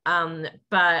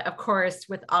 But of course,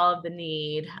 with all of the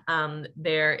need,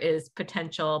 there is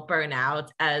potential burnout,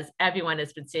 as everyone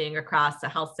has been seeing across the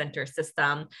health center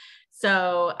system.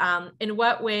 So in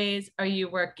what ways are you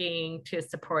working to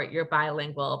support your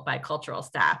bilingual, bicultural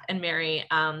staff? And Mary,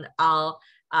 I'll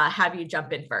have you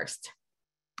jump in first.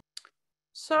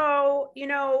 So, you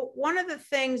know, one of the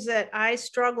things that I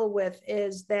struggle with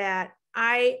is that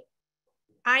I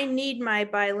need my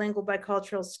bilingual,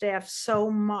 bicultural staff so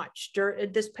much.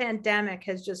 This pandemic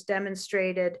has just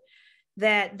demonstrated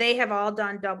that they have all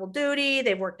done double duty.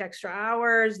 They've worked extra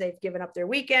hours. They've given up their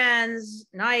weekends,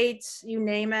 nights, you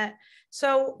name it.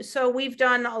 So we've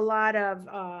done a lot of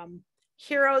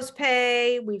heroes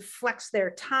pay. We've flexed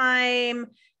their time.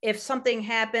 If something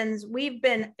happens, we've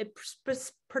been,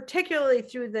 particularly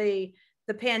through the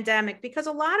pandemic, because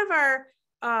a lot of our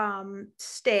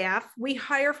staff we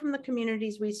hire from the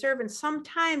communities we serve, and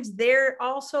sometimes they're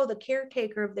also the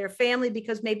caretaker of their family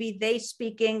because maybe they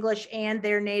speak English and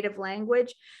their native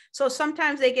language. So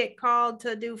sometimes they get called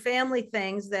to do family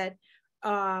things that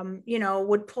you know,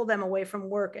 would pull them away from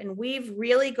work. And we've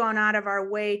really gone out of our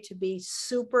way to be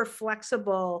super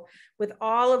flexible with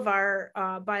all of our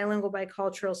bilingual,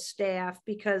 bicultural staff,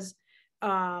 because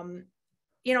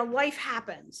you know, life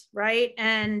happens, right?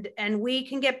 And we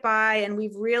can get by, and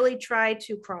we've really tried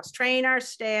to cross-train our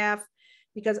staff,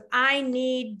 because I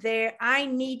need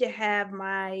to have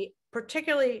my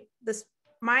bilingual,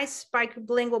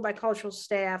 bicultural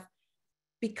staff,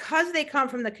 because they come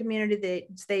from the community that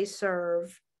they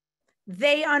serve.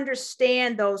 They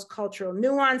understand those cultural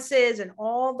nuances and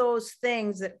all those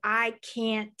things that I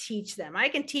can't teach them. I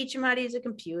can teach them how to use a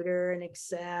computer and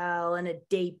Excel and a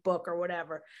date book or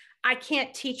whatever. I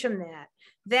can't teach them that.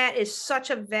 That is such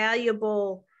a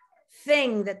valuable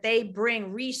thing that they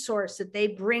bring, resource that they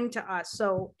bring to us.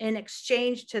 So in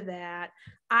exchange to that,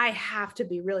 I have to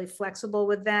be really flexible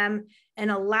with them and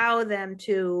allow them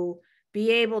to be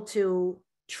able to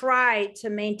try to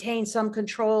maintain some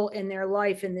control in their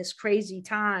life in this crazy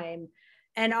time,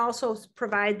 and also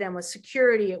provide them with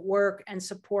security at work and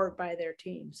support by their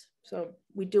teams. So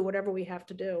we do whatever we have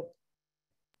to do.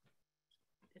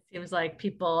 Seems like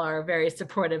people are very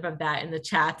supportive of that in the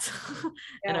chat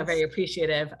and are very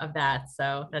appreciative of that.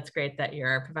 So that's great that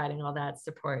you're providing all that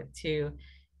support to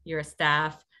your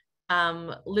staff.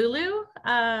 Lulu,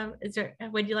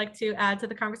 would you like to add to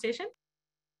the conversation?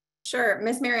 Sure.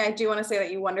 Miss Mary, I do want to say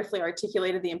that you wonderfully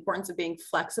articulated the importance of being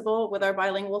flexible with our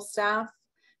bilingual staff.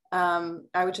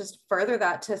 I would just further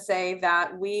that to say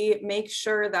that we make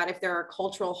sure that if there are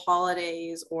cultural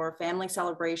holidays or family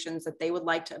celebrations that they would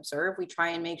like to observe, we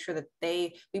try and make sure that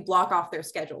we block off their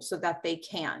schedule so that they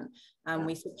can.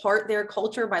 We support their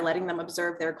culture by letting them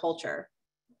observe their culture.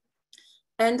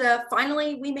 And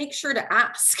finally, we make sure to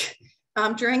ask.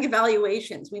 During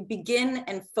evaluations, we begin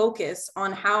and focus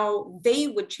on how they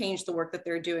would change the work that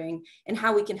they're doing and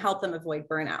how we can help them avoid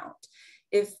burnout.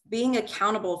 If being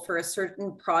accountable for a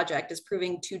certain project is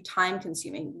proving too time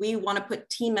consuming, we want to put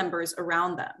team members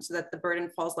around them so that the burden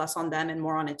falls less on them and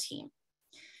more on a team.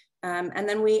 And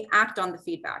then we act on the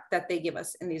feedback that they give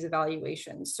us in these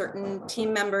evaluations. Certain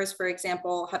team members, for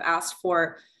example, have asked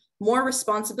for more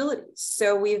responsibilities.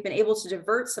 So we've been able to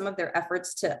divert some of their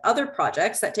efforts to other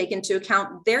projects that take into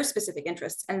account their specific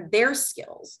interests and their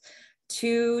skills,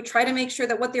 to try to make sure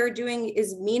that what they're doing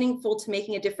is meaningful to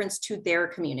making a difference to their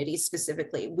community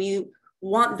specifically. We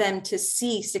want them to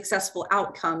see successful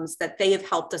outcomes that they have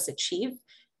helped us achieve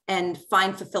and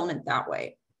find fulfillment that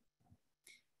way.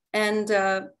 And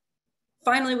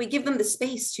finally, we give them the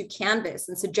space to canvas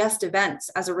and suggest events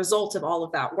as a result of all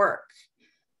of that work.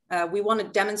 We want to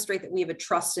demonstrate that we have a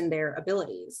trust in their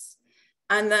abilities.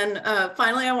 And then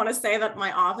finally, I want to say that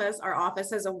our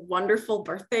office has a wonderful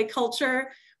birthday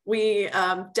culture. We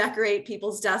decorate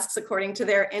people's desks according to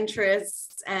their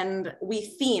interests, and we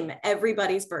theme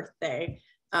everybody's birthday.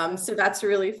 So that's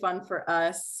really fun for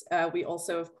us. We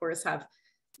also, of course, have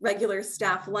regular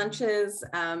staff lunches.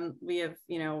 We have,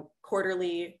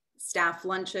 quarterly staff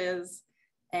lunches.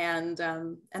 And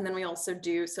then we also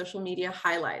do social media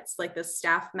highlights, like the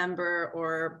staff member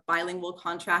or bilingual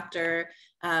contractor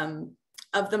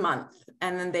of the month.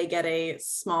 And then they get a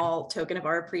small token of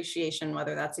our appreciation,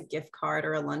 whether that's a gift card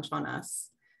or a lunch on us.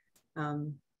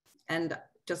 And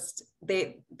just,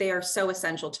 they are so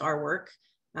essential to our work.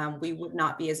 We would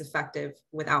not be as effective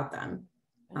without them.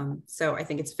 So I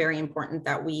think it's very important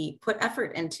that we put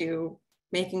effort into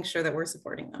making sure that we're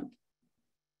supporting them.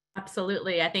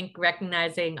 Absolutely. I think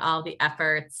recognizing all the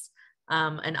efforts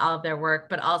and all of their work,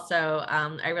 but also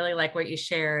I really like what you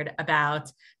shared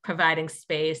about providing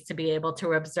space to be able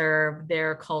to observe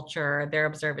their culture, their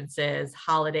observances,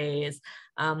 holidays.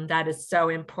 That is so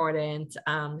important.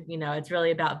 It's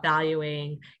really about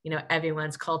valuing,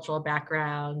 everyone's cultural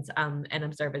backgrounds and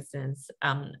observances.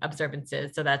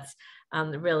 So that's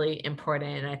really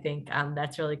important. And I think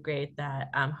that's really great that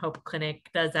Hope Clinic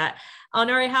does that.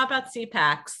 Honore, how about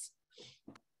CPACs?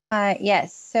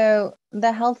 Yes, so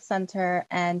the health center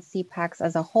and CPACs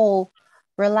as a whole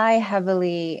rely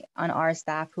heavily on our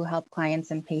staff who help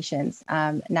clients and patients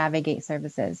navigate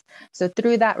services. So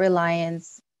through that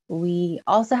reliance, we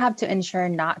also have to ensure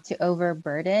not to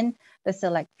overburden the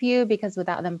select few, because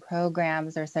without them,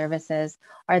 programs or services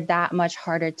are that much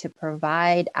harder to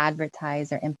provide,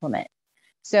 advertise, or implement.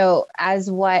 So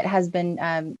as what has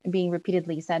been being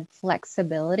repeatedly said,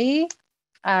 flexibility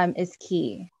is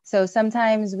key. So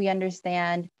sometimes we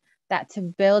understand that to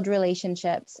build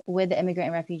relationships with the immigrant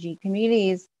and refugee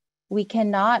communities, we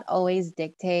cannot always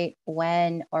dictate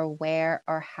when or where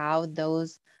or how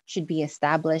those should be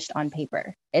established on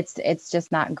paper. It's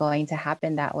just not going to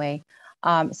happen that way.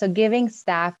 So giving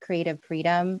staff creative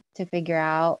freedom to figure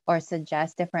out or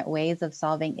suggest different ways of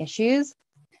solving issues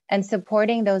and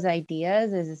supporting those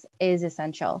ideas is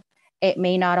essential. It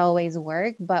may not always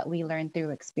work, but we learn through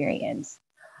experience.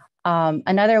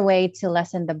 Another way to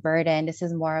lessen the burden, this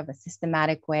is more of a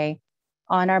systematic way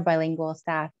on our bilingual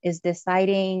staff, is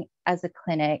deciding as a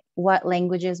clinic what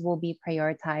languages will be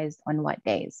prioritized on what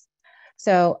days.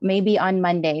 So maybe on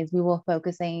Mondays, we will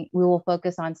focus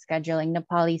on scheduling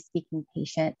Nepali speaking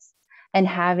patients and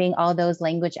having all those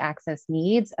language access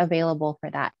needs available for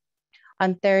that.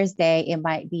 On Thursday, it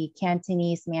might be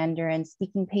Cantonese, Mandarin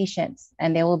speaking patients,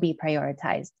 and they will be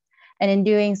prioritized. And in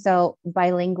doing so,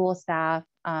 bilingual staff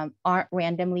aren't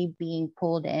randomly being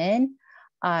pulled in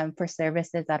for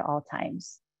services at all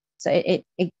times. So it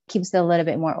keeps it a little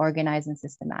bit more organized and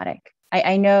systematic.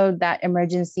 I know that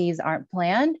emergencies aren't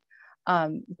planned,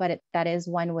 but that is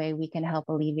one way we can help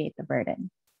alleviate the burden.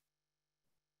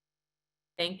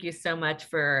 Thank you so much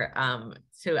to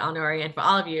Honore and for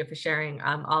all of you for sharing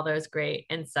all those great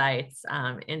insights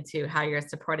into how you're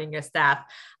supporting your staff.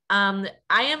 I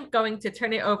am going to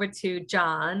turn it over to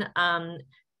John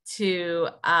to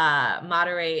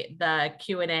moderate the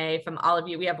Q&A from all of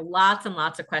you. We have lots and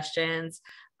lots of questions.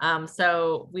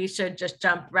 So we should just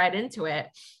jump right into it.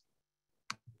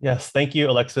 Yes, thank you,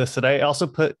 Alexis. And I also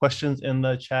put questions in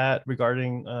the chat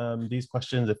regarding these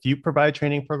questions. If you provide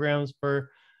training programs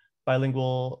for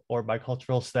bilingual or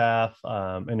bicultural staff,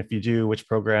 and if you do, which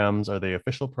programs, are they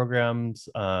official programs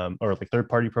or like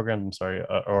third-party programs, I'm sorry,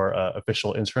 or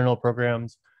official internal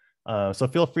programs? So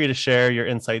feel free to share your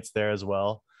insights there as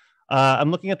well.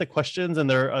 I'm looking at the questions, and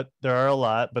there are a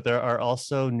lot, but there are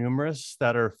also numerous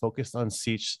that are focused on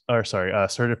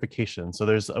certification. So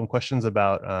there's questions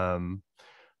about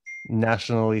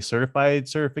nationally certified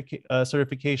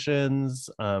certifications,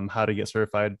 how to get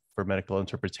certified for medical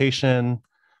interpretation,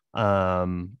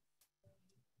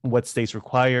 what states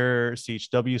require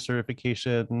CHW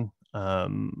certification,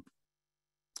 and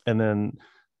then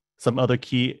some other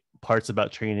key parts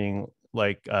about training,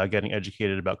 like getting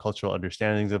educated about cultural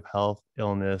understandings of health,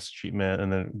 illness, treatment.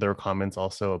 And then there are comments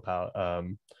also about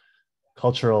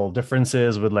cultural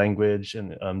differences with language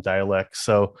and dialects.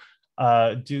 So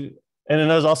and then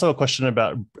there's also a question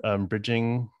about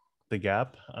bridging the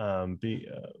gap.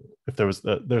 If there's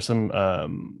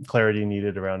some clarity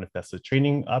needed around if that's a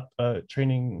training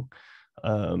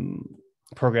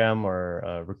program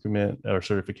or recruitment or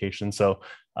certification. So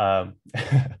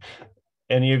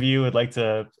any of you would like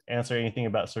to answer anything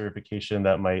about certification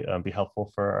that might be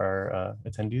helpful for our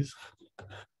attendees?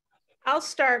 I'll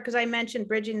start because I mentioned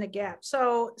bridging the gap.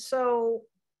 So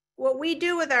what we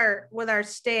do with our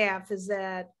staff is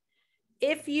that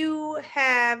if you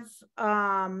have,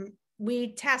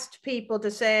 we test people to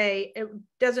say, it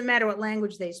doesn't matter what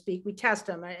language they speak, we test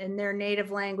them in their native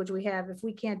language. If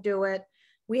we can't do it,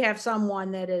 we have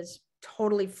someone that is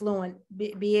totally fluent,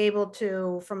 be able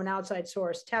to, from an outside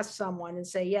source, test someone and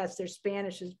say, yes, their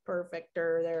Spanish is perfect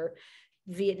or their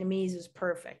Vietnamese is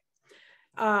perfect.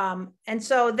 And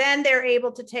so then they're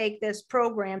able to take this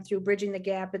program through Bridging the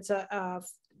Gap. It's a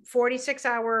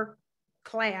 46-hour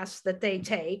class that they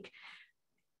take.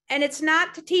 And it's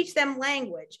not to teach them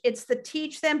language, it's to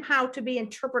teach them how to be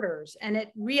interpreters. And it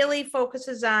really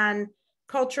focuses on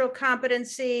cultural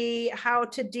competency, how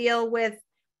to deal with,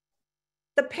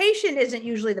 the patient isn't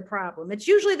usually the problem. It's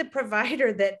usually the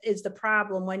provider that is the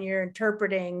problem when you're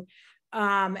interpreting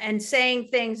and saying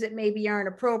things that maybe aren't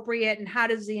appropriate. And how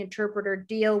does the interpreter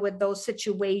deal with those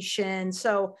situations?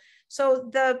 So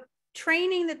the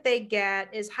training that they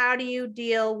get is, how do you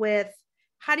deal with,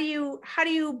 how do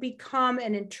you become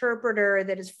an interpreter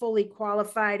that is fully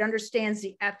qualified, understands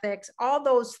the ethics, all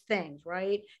those things,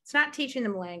 right? It's not teaching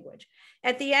them language.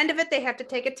 At the end of it, they have to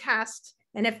take a test.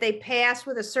 And if they pass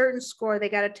with a certain score, they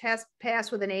got to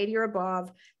pass with an 80 or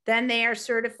above, then they are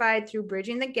certified through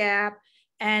Bridging the Gap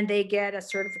and they get a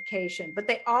certification. But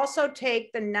they also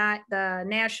take the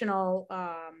national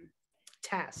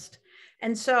test.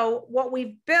 And so what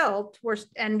we've built,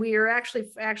 we are actually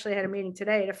had a meeting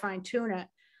today to fine tune it.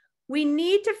 We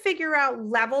need to figure out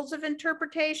levels of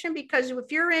interpretation, because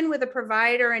if you're in with a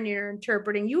provider and you're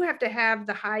interpreting, you have to have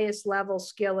the highest level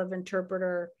skill of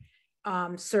interpreter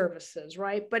services,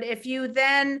 right? But if you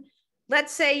then,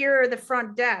 let's say you're the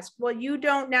front desk, well, you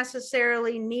don't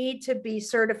necessarily need to be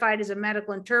certified as a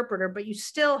medical interpreter, but you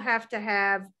still have to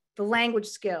have the language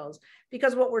skills,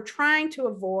 because what we're trying to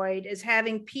avoid is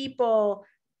having people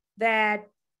that,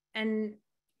 and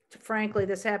frankly,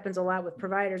 this happens a lot with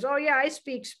providers. Oh yeah, I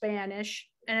speak Spanish.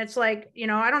 And it's like,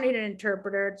 I don't need an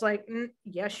interpreter. It's like,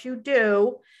 yes, you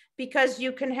do, because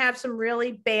you can have some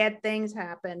really bad things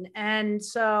happen. And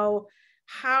so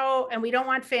and we don't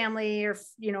want family or,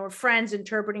 friends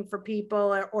interpreting for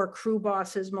people, or crew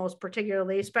bosses, most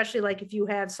particularly, especially like if you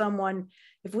have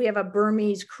if we have a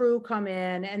Burmese crew come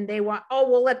in and they want,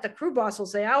 we'll let the crew boss will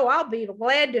say, I'll be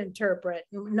glad to interpret.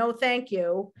 No, thank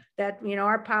you. That,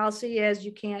 our policy is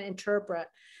you can't interpret.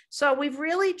 So we've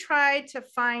really tried to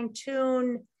fine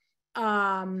tune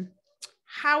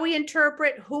how we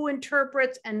interpret, who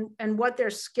interprets, and what their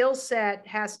skill set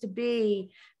has to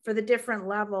be for the different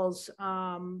levels.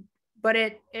 But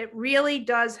it really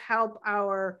does help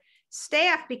our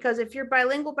staff, because if you're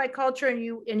bilingual,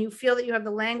 bicultural, and you feel that you have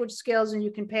the language skills and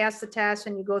you can pass the test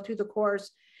and you go through the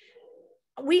course,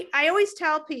 I always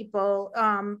tell people,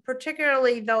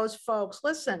 particularly those folks,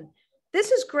 listen,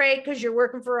 this is great because you're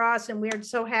working for us and we're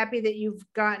so happy that you've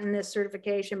gotten this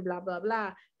certification, blah, blah,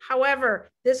 blah.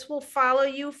 However, this will follow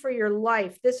you for your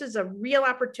life. This is a real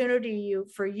opportunity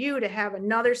for you to have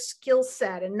another skill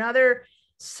set, another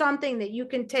something that you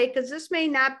can take, because this may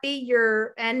not be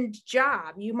your end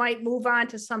job. You might move on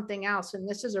to something else. And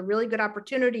this is a really good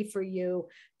opportunity for you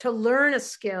to learn a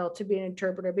skill to be an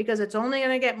interpreter, because it's only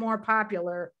going to get more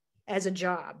popular as a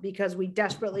job, because we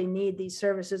desperately need these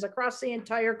services across the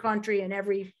entire country and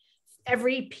every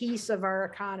piece of our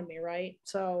economy, right?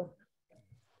 So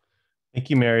thank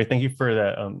you, Mary. Thank you for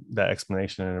that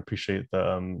explanation, and appreciate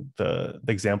the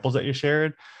examples that you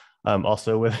shared.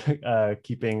 Also with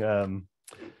keeping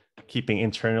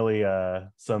internally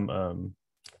some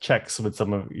checks with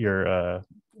some of your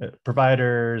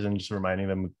providers, and just reminding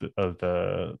them of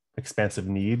the expansive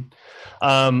need.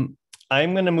 I'm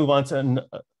going to move on to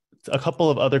a couple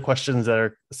of other questions that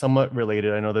are somewhat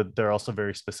related. I know that they're also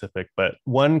very specific, but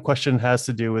one question has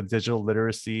to do with digital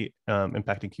literacy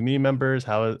impacting community members.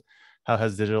 How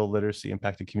has digital literacy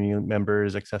impacted community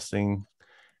members accessing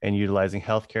and utilizing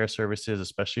healthcare services,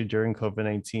 especially during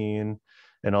COVID-19?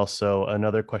 And also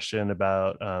another question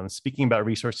about speaking about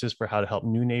resources for how to help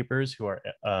new neighbors who are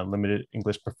limited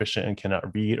English proficient and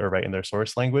cannot read or write in their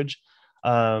source language.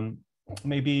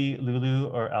 Maybe Lulu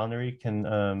or Alnari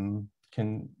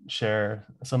can share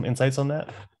some insights on that.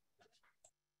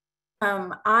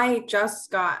 I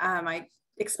just got, I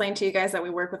explained to you guys that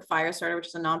we work with Firestarter, which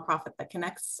is a nonprofit that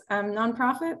connects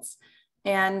nonprofits.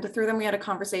 And through them, we had a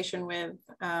conversation with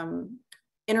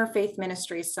Interfaith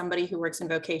Ministries, somebody who works in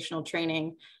vocational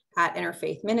training at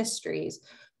Interfaith Ministries,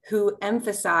 who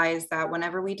emphasized that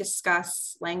whenever we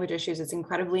discuss language issues, it's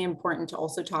incredibly important to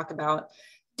also talk about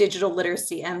digital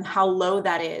literacy and how low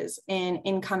that is in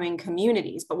incoming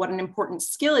communities, but what an important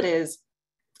skill it is,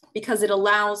 because it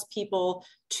allows people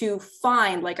to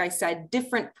find, like I said,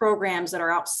 different programs that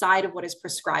are outside of what is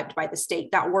prescribed by the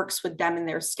state that works with them in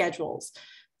their schedules.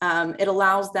 It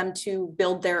allows them to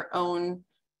build their own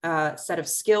set of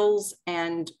skills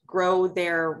and grow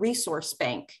their resource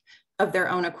bank of their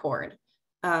own accord.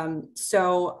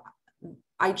 So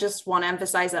I just want to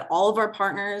emphasize that all of our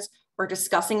partners are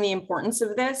discussing the importance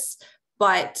of this,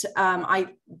 but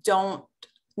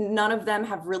none of them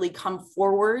have really come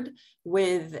forward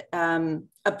with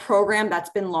a program that's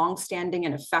been longstanding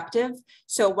and effective.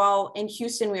 So while in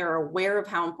Houston, we are aware of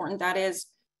how important that is,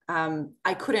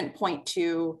 I couldn't point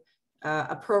to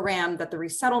a program that the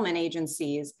resettlement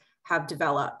agencies have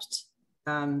developed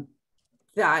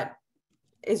that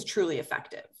is truly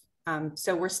effective.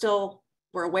 So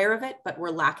we're aware of it, but we're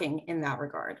lacking in that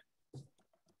regard.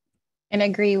 And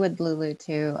agree with Lulu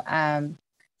too.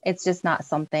 It's just not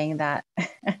something that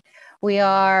we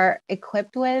are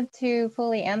equipped with to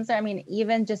fully answer. I mean,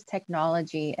 even just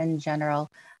technology in general,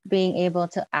 being able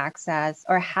to access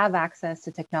or have access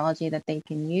to technology that they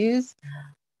can use.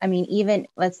 I mean, even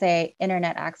let's say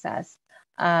internet access.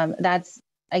 That's,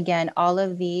 again, all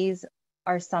of these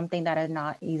are something that is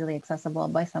not easily accessible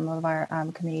by some of our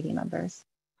community members.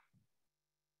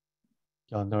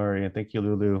 Oh, no worries. Thank you,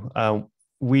 Lulu.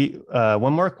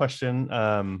 One more question,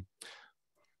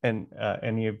 and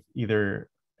any of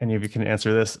you can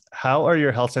answer this. How are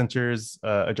your health centers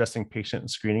addressing patient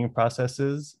screening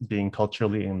processes, being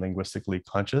culturally and linguistically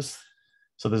conscious?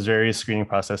 So there's various screening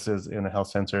processes in a health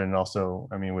center, and also,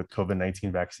 I mean, with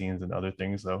COVID-19 vaccines and other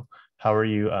things. So how are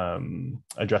you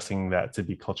addressing that to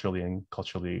be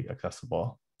culturally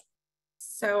accessible?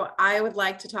 So I would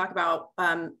like to talk about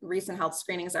recent health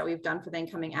screenings that we've done for the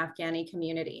incoming Afghani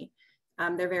community.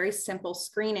 They're very simple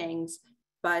screenings,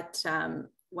 but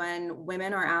when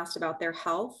women are asked about their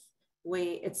health,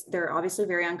 they're obviously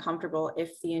very uncomfortable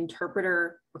if the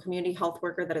interpreter or community health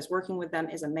worker that is working with them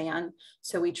is a man.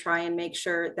 So we try and make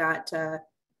sure that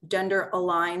gender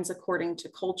aligns according to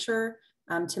culture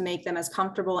to make them as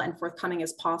comfortable and forthcoming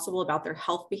as possible about their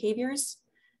health behaviors.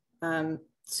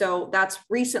 So that's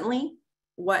recently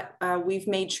what we've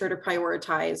made sure to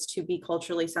prioritize to be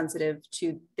culturally sensitive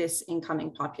to this incoming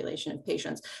population of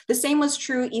patients. The same was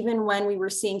true even when we were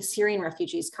seeing Syrian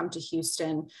refugees come to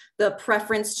Houston. The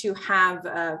preference to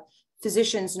have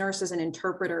physicians, nurses, and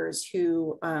interpreters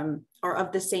who are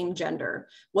of the same gender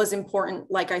was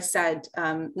important, like I said,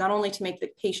 not only to make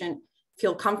the patient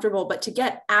feel comfortable, but to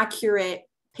get accurate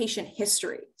patient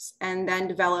histories and then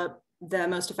develop the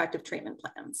most effective treatment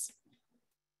plans.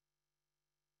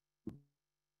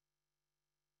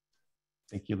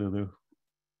 Thank you, Lulu.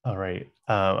 All right,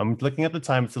 I'm looking at the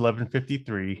time. It's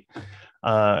 11:53,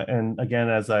 and again,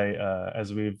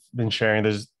 as we've been sharing,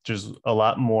 there's a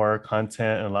lot more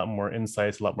content and a lot more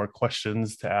insights, a lot more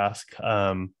questions to ask,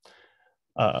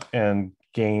 and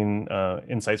gain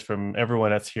insights from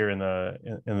everyone that's here in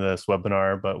this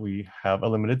webinar. But we have a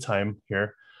limited time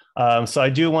here, so I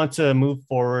do want to move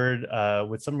forward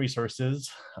with some resources.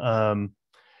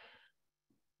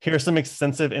 Here are some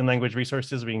extensive in-language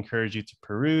resources we encourage you to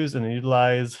peruse and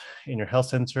utilize in your health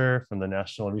center from the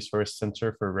National Resource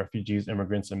Center for Refugees,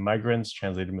 Immigrants, and Migrants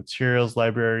Translated Materials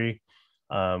Library.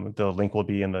 The link will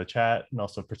be in the chat, and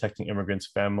also Protecting Immigrant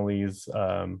Families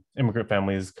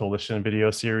Coalition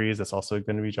video series. That's also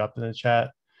going to be dropped in the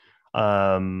chat.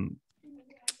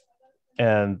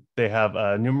 And they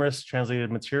have numerous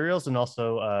translated materials, and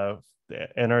also the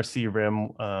NRC RIM,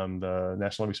 the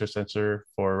National Research Center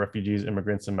for Refugees,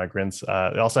 Immigrants, and Migrants.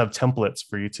 They also have templates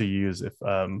for you to use if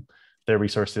their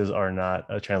resources are not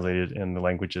translated in the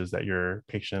languages that your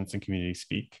patients and community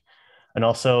speak. And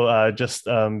also just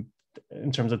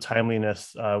in terms of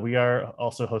timeliness, we are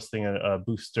also hosting a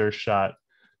booster shot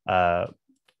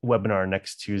webinar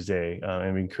next Tuesday,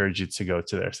 and we encourage you to go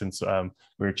to there, since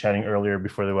we were chatting earlier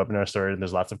before the webinar started, and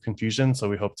there's lots of confusion. So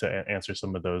we hope to answer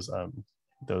some of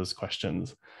those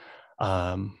questions.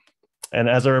 And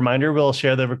as a reminder, we'll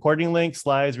share the recording link,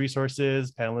 slides,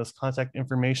 resources, panelists' contact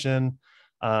information.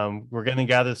 We're going to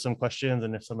gather some questions,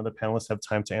 and if some of the panelists have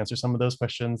time to answer some of those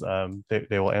questions,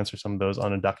 they will answer some of those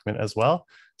on a document as well.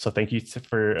 So thank you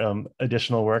for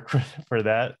additional work for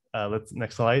that.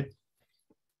 Next slide.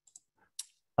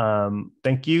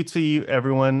 Thank you to you,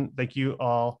 everyone. Thank you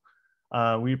all.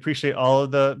 We appreciate all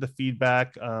of the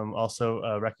feedback.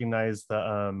 Also recognize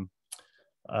the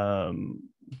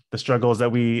struggles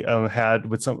that we had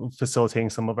with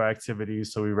facilitating some of our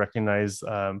activities. So we recognize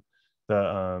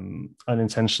the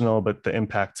unintentional, but the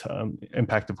impact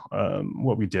of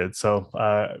what we did. So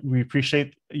we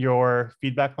appreciate your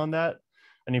feedback on that.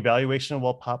 An evaluation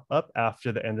will pop up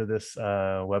after the end of this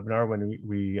webinar when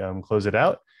we close it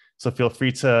out. So feel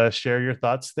free to share your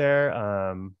thoughts there.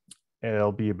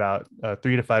 It'll be about a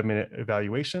 3 to 5 minute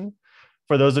evaluation.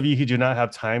 For those of you who do not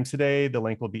have time today, the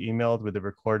link will be emailed with the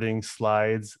recording,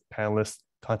 slides, panelists,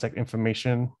 contact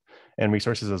information, and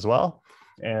resources as well.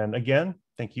 And again,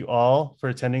 thank you all for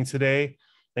attending today.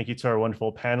 Thank you to our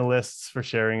wonderful panelists for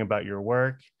sharing about your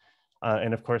work.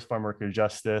 And of course, Farmworker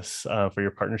Justice for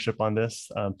your partnership on this.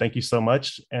 Thank you so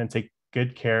much, and take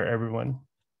good care, everyone.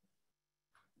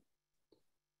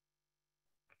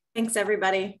 Thanks,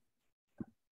 everybody.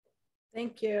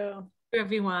 Thank you.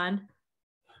 Everyone.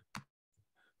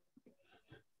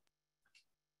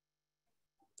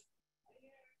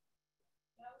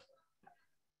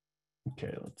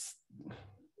 Okay, let's